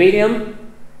 Uranium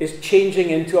is changing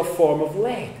into a form of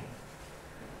lead.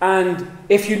 And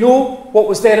if you know what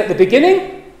was there at the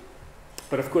beginning,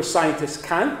 but of course scientists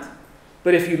can't,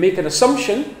 but if you make an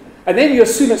assumption, and then you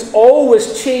assume it's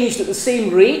always changed at the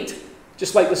same rate,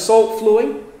 just like the salt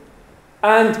flowing,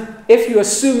 and if you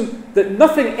assume that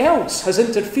nothing else has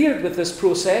interfered with this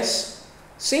process,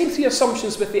 same 3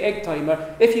 assumptions with the egg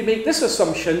timer, if you make this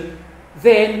assumption,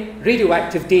 then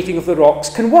radioactive dating of the rocks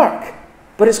can work.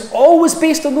 But it's always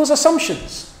based on those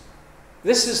assumptions.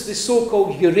 This is the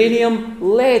so-called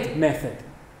uranium-lead method.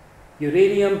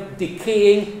 Uranium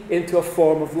decaying into a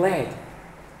form of lead.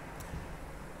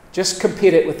 Just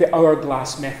compare it with the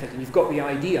hourglass method, and you've got the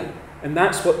idea. And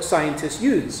that's what scientists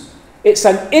use. It's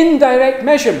an indirect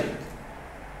measurement.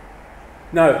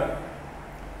 Now,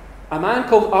 a man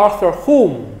called Arthur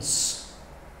Holmes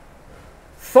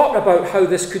thought about how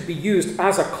this could be used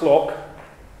as a clock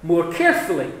more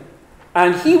carefully.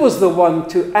 And he was the one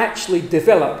to actually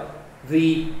develop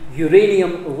the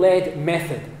uranium-lead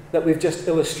method that we've just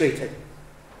illustrated.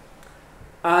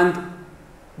 And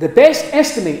the best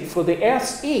estimate for the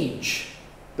Earth's age,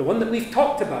 the one that we've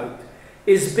talked about,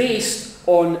 is based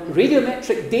on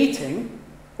radiometric dating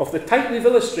of the type we've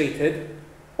illustrated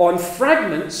on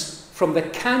fragments from the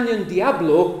Canyon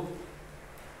Diablo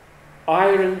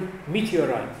iron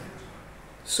meteorite.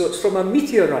 So it's from a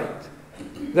meteorite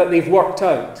that they've worked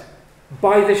out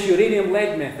by this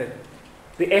uranium-lead method,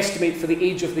 the estimate for the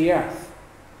age of the Earth.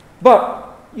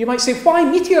 But you might say, why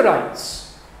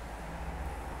meteorites?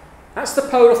 That's the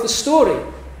power of the story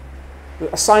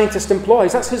that a scientist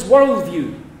employs. That's his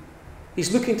worldview.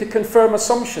 He's looking to confirm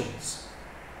assumptions.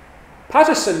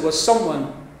 Patterson was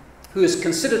someone who is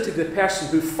considered to be the person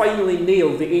who finally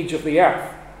nailed the age of the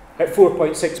Earth at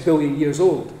 4.6 billion years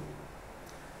old.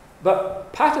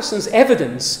 But Patterson's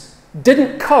evidence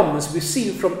didn't come, as we've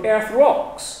seen, from Earth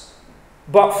rocks,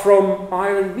 but from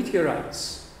iron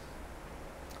meteorites.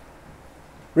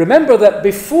 Remember that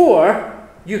before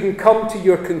you can come to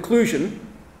your conclusion,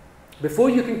 before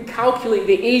you can calculate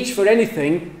the age for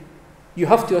anything, you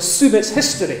have to assume its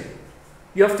history.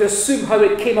 You have to assume how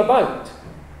it came about.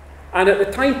 And at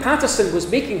the time Patterson was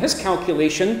making his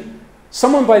calculation,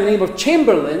 someone by the name of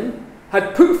Chamberlain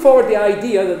had put forward the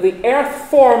idea that the Earth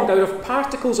formed out of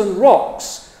particles and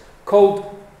rocks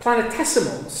called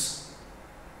planetesimals,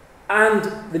 and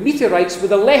the meteorites were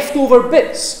the leftover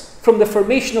bits from the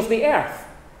formation of the Earth.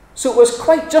 So it was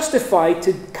quite justified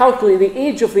to calculate the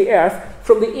age of the Earth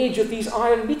from the age of these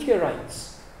iron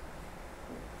meteorites.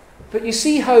 But you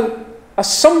see how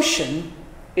assumption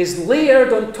is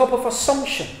layered on top of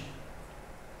assumption.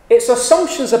 It's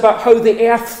assumptions about how the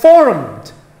Earth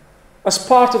formed as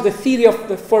part of the theory of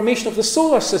the formation of the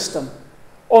solar system,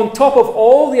 on top of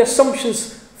all the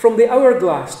assumptions from the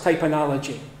hourglass type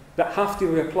analogy that have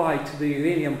to be applied to the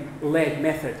uranium-lead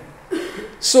method.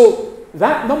 So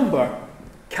that number,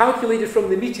 calculated from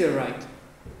the meteorite,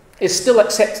 is still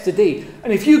accepted today.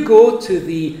 And if you go to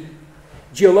the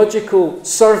geological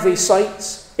survey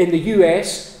sites in the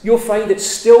US, you'll find it's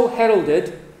still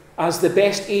heralded as the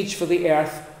best age for the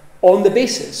Earth on the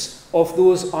basis of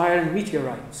those iron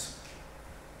meteorites.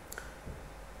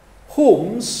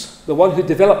 Holmes, the one who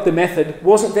developed the method,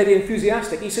 wasn't very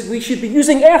enthusiastic. He said we should be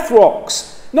using earth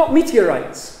rocks, not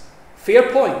meteorites. Fair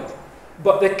point.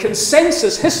 But the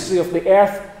consensus history of the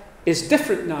Earth is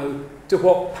different now to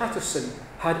what Patterson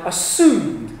had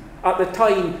assumed at the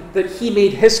time that he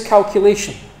made his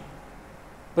calculation.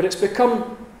 But it's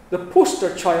become the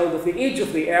poster child of the age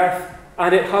of the Earth,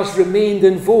 and it has remained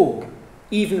in vogue,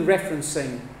 even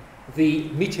referencing the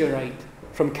meteorite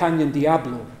from Canyon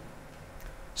Diablo.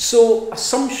 So,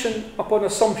 assumption upon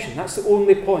assumption, that's the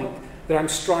only point that I'm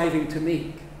striving to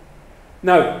make.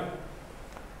 Now,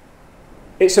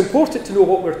 it's important to know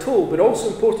what we're told, but also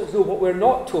important to know what we're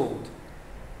not told.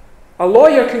 A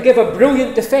lawyer can give a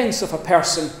brilliant defense of a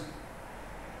person,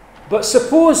 but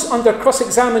suppose under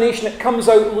cross-examination it comes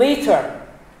out later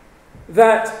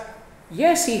that,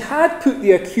 yes, he had put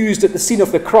the accused at the scene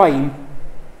of the crime,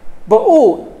 but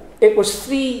it was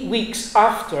 3 weeks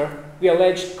after the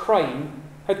alleged crime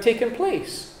had taken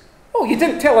place. Oh, you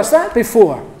didn't tell us that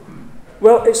before.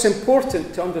 Well, it's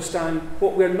important to understand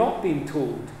what we're not being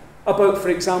told about, for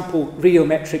example,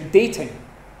 radiometric dating.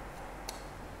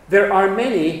 There are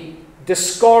many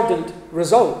discordant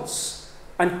results,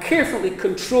 and carefully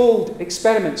controlled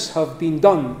experiments have been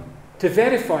done to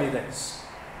verify this.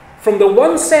 From the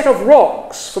one set of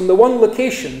rocks, from the one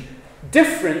location,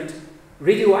 different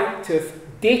radioactive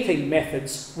dating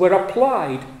methods were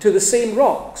applied to the same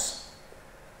rocks.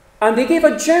 And they gave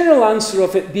a general answer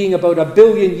of it being about 1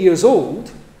 billion years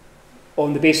old,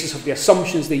 on the basis of the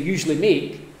assumptions they usually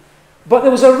make, but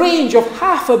there was a range of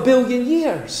 500 million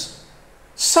years.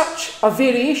 Such a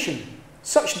variation,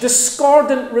 such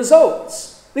discordant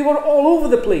results. They were all over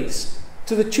the place,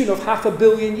 to the tune of 500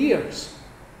 million years.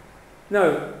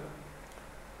 Now,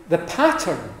 the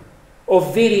pattern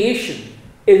of variation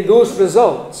in those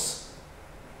results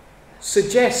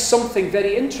suggests something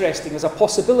very interesting as a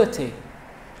possibility,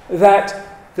 that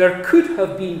there could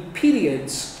have been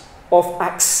periods of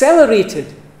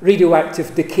accelerated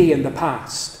radioactive decay in the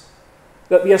past.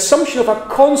 That the assumption of a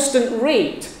constant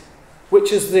rate,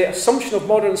 which is the assumption of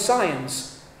modern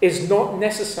science, is not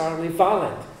necessarily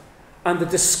valid. And the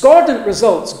discordant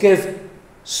results give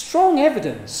strong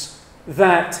evidence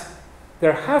that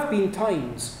there have been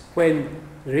times when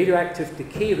the radioactive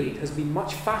decay rate has been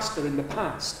much faster in the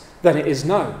past than it is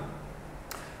now.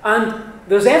 And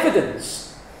there's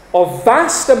evidence of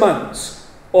vast amounts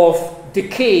of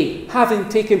decay having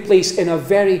taken place in a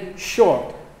very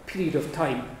short period of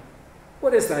time.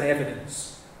 What is that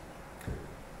evidence?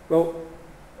 Well,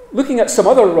 looking at some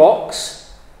other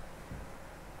rocks,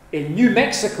 in New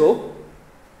Mexico,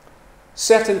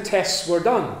 certain tests were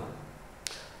done.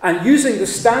 And using the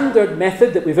standard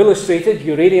method that we've illustrated,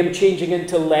 uranium changing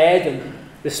into lead and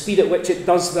the speed at which it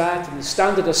does that, and the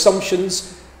standard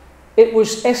assumptions, it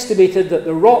was estimated that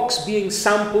the rocks being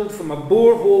sampled from a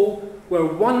borehole were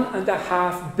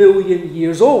 1.5 billion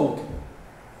years old.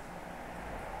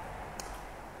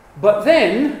 But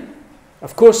then,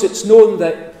 of course, it's known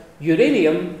that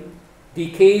uranium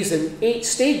decays in 8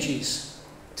 stages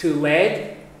to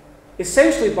lead,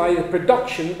 essentially by the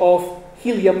production of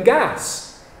helium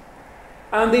gas.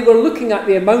 And they were looking at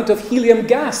the amount of helium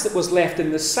gas that was left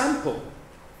in this sample.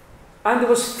 And there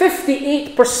was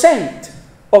 58%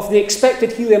 of the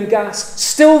expected helium gas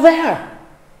still there.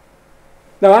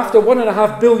 Now, after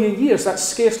 1.5 billion years, that's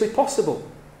scarcely possible.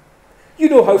 You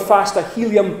know how fast a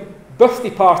helium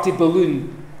birthday party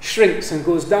balloon shrinks and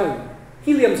goes down.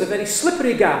 Helium's a very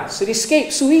slippery gas. It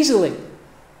escapes so easily.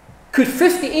 Could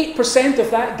 58%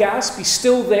 of that gas be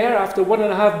still there after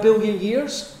 1.5 billion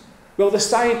years? Well, the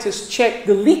scientists checked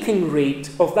the leaking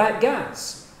rate of that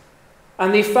gas.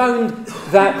 And they found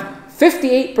that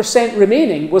 58%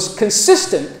 remaining was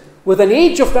consistent with an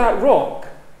age of that rock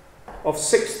of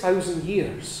 6,000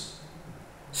 years.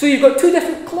 So you've got 2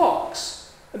 different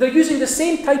clocks. They're using the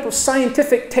same type of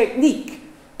scientific technique,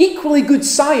 equally good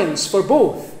science for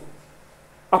both,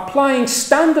 applying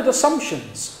standard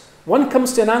assumptions. One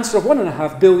comes to an answer of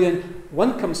 1.5 billion,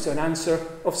 one comes to an answer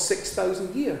of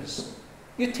 6,000 years.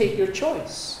 You take your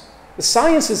choice. The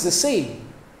science is the same.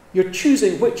 You're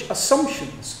choosing which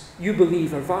assumptions you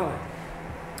believe are valid.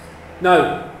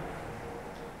 Now,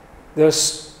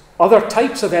 there's other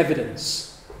types of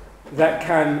evidence that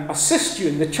can assist you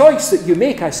in the choice that you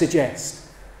make, I suggest.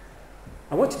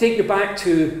 I want to take you back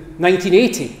to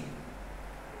 1980,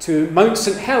 to Mount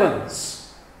St.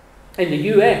 Helens in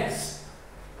the US.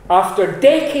 After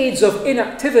decades of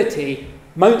inactivity,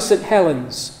 Mount St.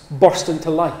 Helens burst into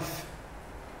life.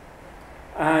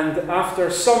 And after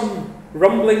some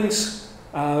rumblings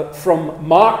from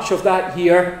March of that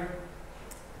year,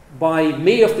 by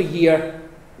May of the year,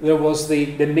 there was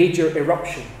the major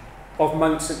eruption of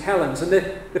Mount St. Helens. And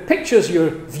the pictures you're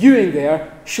viewing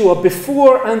there show a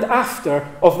before and after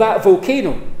of that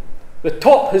volcano. The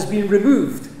top has been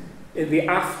removed in the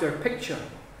after picture.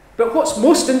 But what's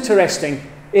most interesting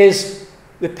is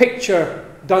the picture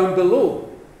down below.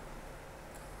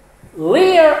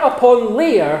 Layer upon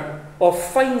layer of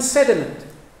fine sediment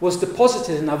was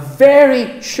deposited in a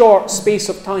very short space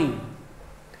of time.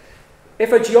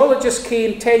 If a geologist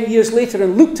came 10 years later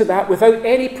and looked at that without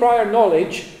any prior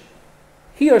knowledge,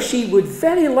 he or she would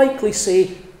very likely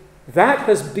say, that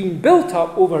has been built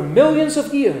up over millions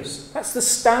of years. That's the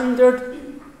standard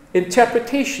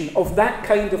interpretation of that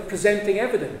kind of presenting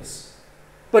evidence.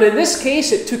 But in this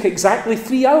case, it took exactly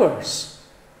 3 hours.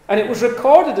 And it was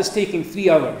recorded as taking 3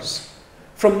 hours.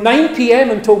 From 9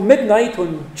 p.m. until midnight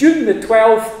on June the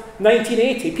 12th,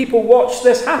 1980, people watched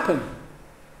this happen.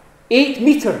 8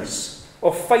 meters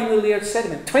of finely layered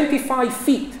sediment, 25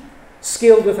 feet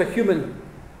scaled with a human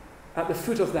at the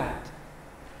foot of that.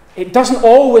 It doesn't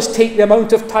always take the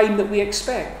amount of time that we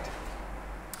expect.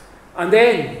 And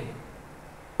then,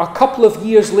 a couple of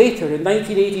years later, in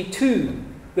 1982,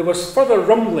 there was further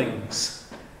rumblings,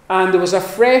 and there was a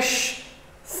fresh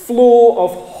flow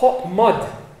of hot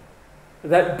mud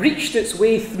that breached its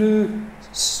way through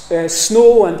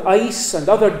snow and ice and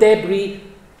other debris,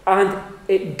 and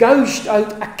it gouged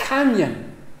out a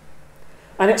canyon.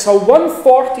 And it's a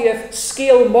 1/40th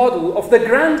scale model of the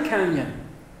Grand Canyon.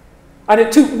 And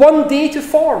it took 1 day to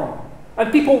form,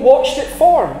 and people watched it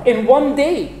form in 1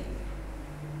 day.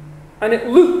 And it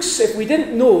looks, if we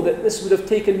didn't know that this would have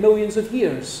taken millions of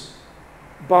years,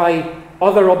 by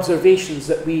other observations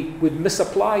that we would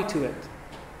misapply to it.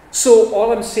 So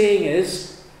all I'm saying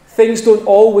is, things don't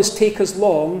always take as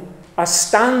long as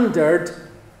standard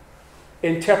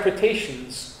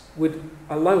interpretations would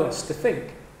allow us to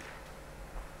think.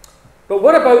 But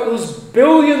what about those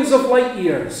billions of light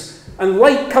years and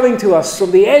light coming to us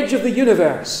from the edge of the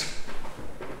universe?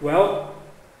 Well,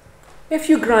 if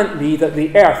you grant me that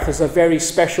the Earth is a very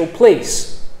special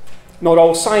place, not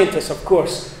all scientists, of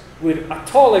course, would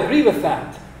at all agree with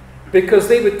that, because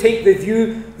they would take the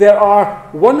view there are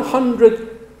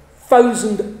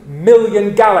 100,000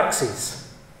 million galaxies.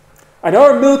 And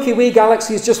our Milky Way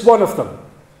galaxy is just one of them.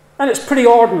 And it's pretty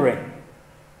ordinary.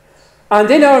 And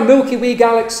in our Milky Way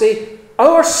galaxy,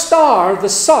 our star, the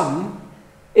Sun,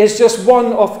 is just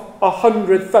one of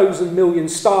 100,000 million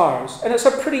stars. And it's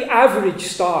a pretty average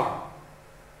star.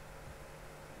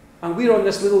 And we're on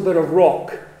this little bit of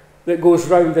rock that goes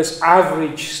round this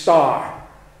average star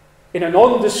in a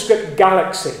nondescript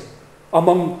galaxy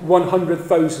among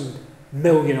 100,000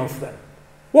 million of them.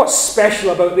 What's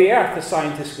special about the Earth, the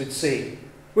scientists would say?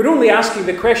 We're only asking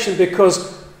the question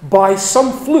because by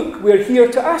some fluke we're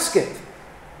here to ask it.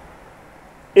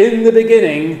 In the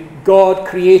beginning, God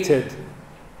created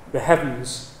the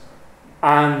heavens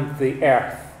and the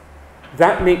earth.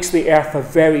 That makes the earth a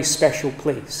very special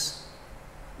place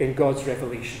in God's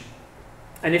revelation.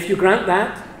 And if you grant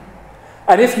that,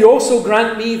 and if you also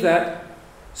grant me that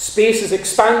space is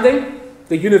expanding,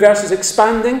 the universe is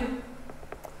expanding,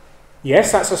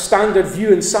 yes, that's a standard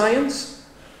view in science,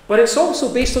 but it's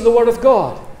also based on the Word of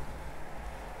God.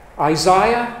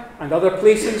 Isaiah and other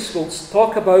places will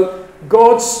talk about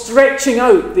God stretching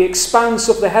out the expanse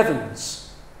of the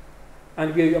heavens.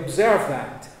 And we observe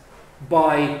that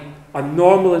by a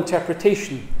normal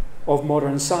interpretation of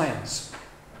modern science.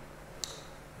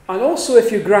 And also,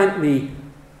 if you grant me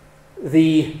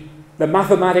the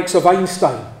mathematics of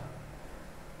Einstein,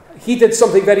 he did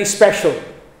something very special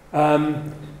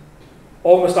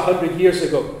almost 100 years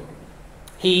ago.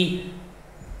 He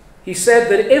said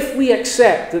that if we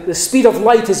accept that the speed of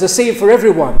light is the same for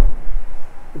everyone,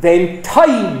 then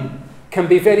time can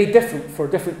be very different for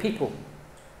different people.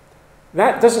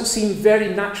 That doesn't seem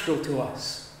very natural to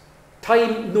us.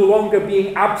 Time no longer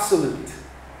being absolute.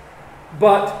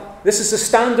 But this is the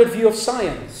standard view of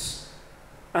science.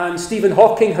 And Stephen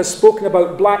Hawking has spoken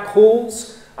about black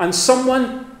holes, and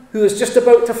someone who is just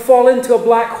about to fall into a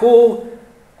black hole,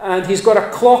 and he's got a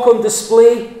clock on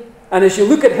display, and as you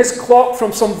look at his clock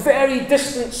from some very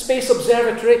distant space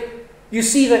observatory, you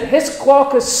see that his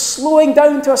clock is slowing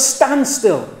down to a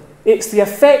standstill. It's the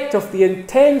effect of the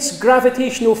intense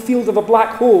gravitational field of a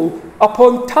black hole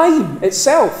upon time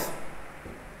itself.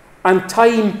 And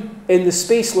time in the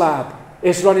space lab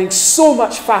is running so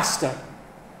much faster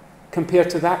compared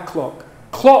to that clock.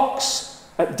 Clocks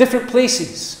at different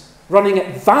places running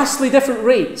at vastly different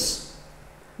rates.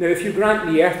 Now, if you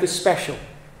grant me Earth is special,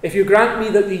 if you grant me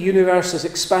that the universe is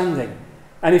expanding,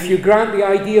 and if you grant the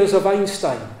ideas of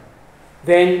Einstein,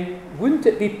 then wouldn't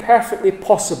it be perfectly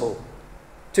possible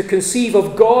to conceive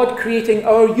of God creating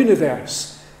our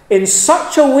universe in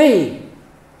such a way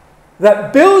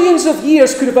that billions of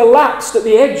years could have elapsed at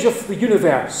the edge of the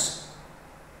universe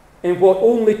in what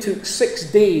only took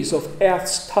 6 days of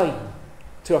Earth's time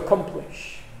to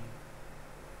accomplish?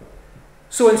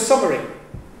 So in summary,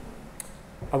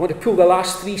 I want to pull the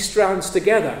last 3 strands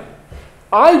together.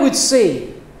 I would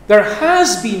say there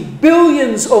has been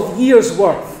billions of years'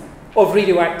 worth of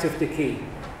radioactive decay.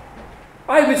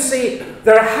 I would say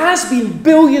there has been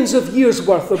billions of years'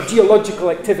 worth of geological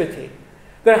activity.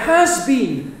 There has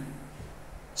been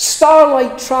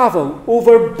starlight travel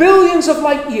over billions of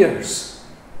light years.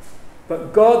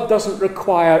 But God doesn't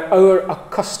require our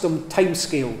accustomed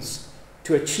timescales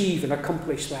to achieve and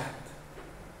accomplish that.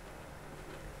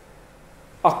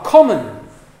 A common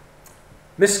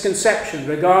misconception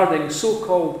regarding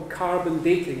so-called carbon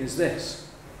dating is this: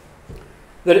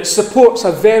 that it supports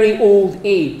a very old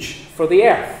age for the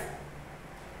Earth.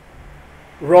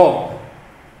 Wrong.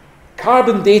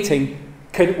 Carbon dating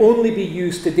can only be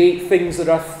used to date things that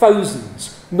are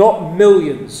thousands, not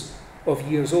millions of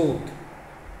years old.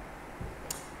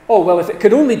 Oh, well, if it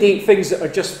can only date things that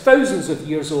are just thousands of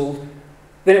years old,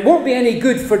 then it won't be any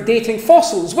good for dating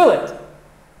fossils, will it?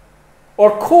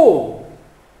 Or coal,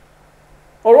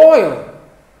 or oil,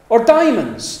 or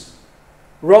diamonds.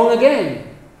 Wrong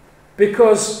again,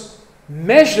 because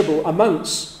measurable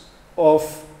amounts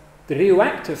of the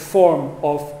radioactive form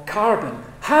of carbon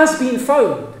has been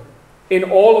found in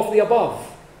all of the above,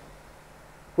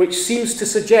 which seems to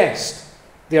suggest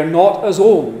they are not as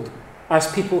old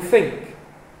as people think.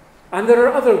 And there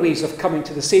are other ways of coming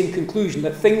to the same conclusion,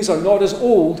 that things are not as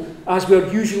old as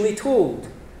we're usually told.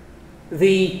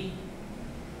 The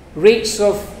rates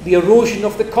of the erosion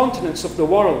of the continents of the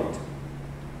world,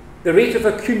 the rate of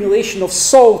accumulation of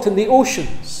salt in the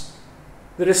oceans,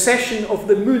 the recession of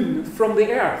the moon from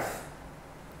the earth,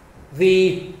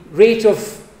 the rate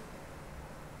of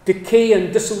decay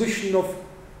and dissolution of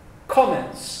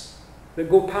comets that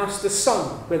go past the sun,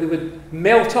 where they would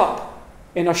melt up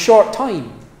in a short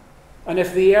time. And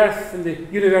if the earth and the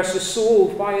universe is so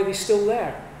old, why are they still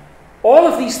there? All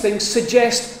of these things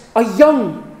suggest a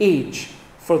young age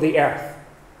for the earth.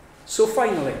 So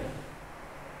finally,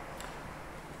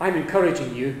 I'm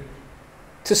encouraging you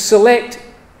to select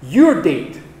your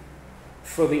date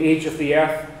for the age of the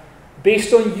earth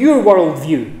based on your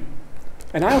worldview.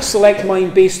 And I'll select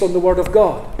mine based on the Word of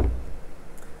God.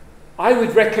 I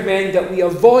would recommend that we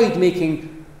avoid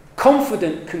making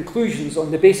confident conclusions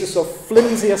on the basis of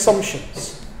flimsy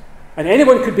assumptions. And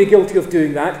anyone could be guilty of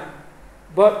doing that,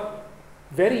 but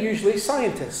very usually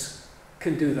scientists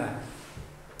can do that.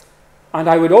 And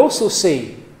I would also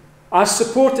say, as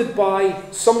supported by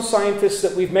some scientists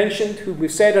that we've mentioned, who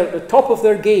we've said are at the top of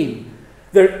their game,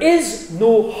 there is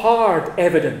no hard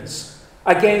evidence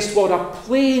against what a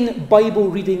plain Bible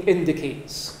reading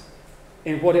indicates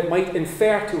in what it might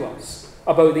infer to us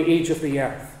about the age of the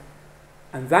earth.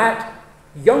 And that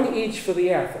young age for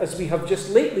the earth, as we have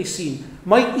just lately seen,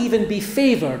 might even be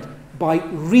favoured by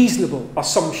reasonable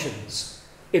assumptions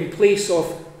in place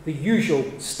of the usual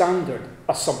standard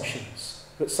assumptions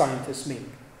that scientists make.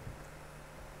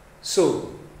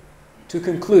 So, to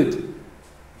conclude,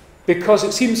 because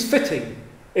it seems fitting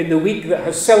in the week that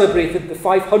has celebrated the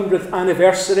 500th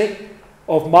anniversary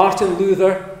of Martin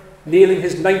Luther nailing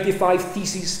his 95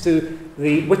 Theses to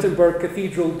the Wittenberg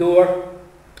Cathedral door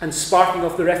and sparking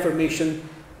off the Reformation,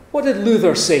 what did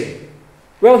Luther say?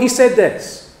 Well, he said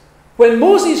this: when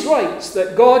Moses writes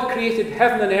that God created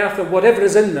heaven and earth and whatever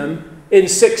is in them in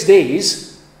 6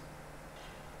 days,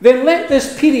 then let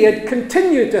this period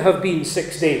continue to have been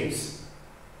 6 days.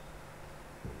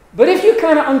 But if you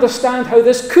cannot understand how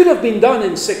this could have been done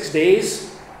in 6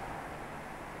 days,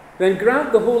 then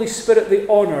grant the Holy Spirit the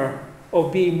honour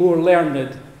of being more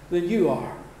learned than you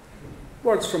are.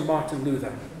 Words from Martin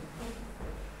Luther.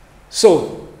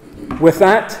 So, with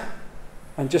that,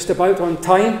 and just about on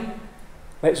time,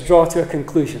 let's draw to a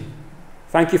conclusion.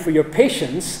 Thank you for your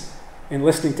patience in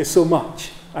listening to so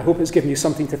much. I hope it's given you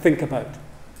something to think about.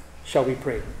 Shall we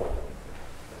pray?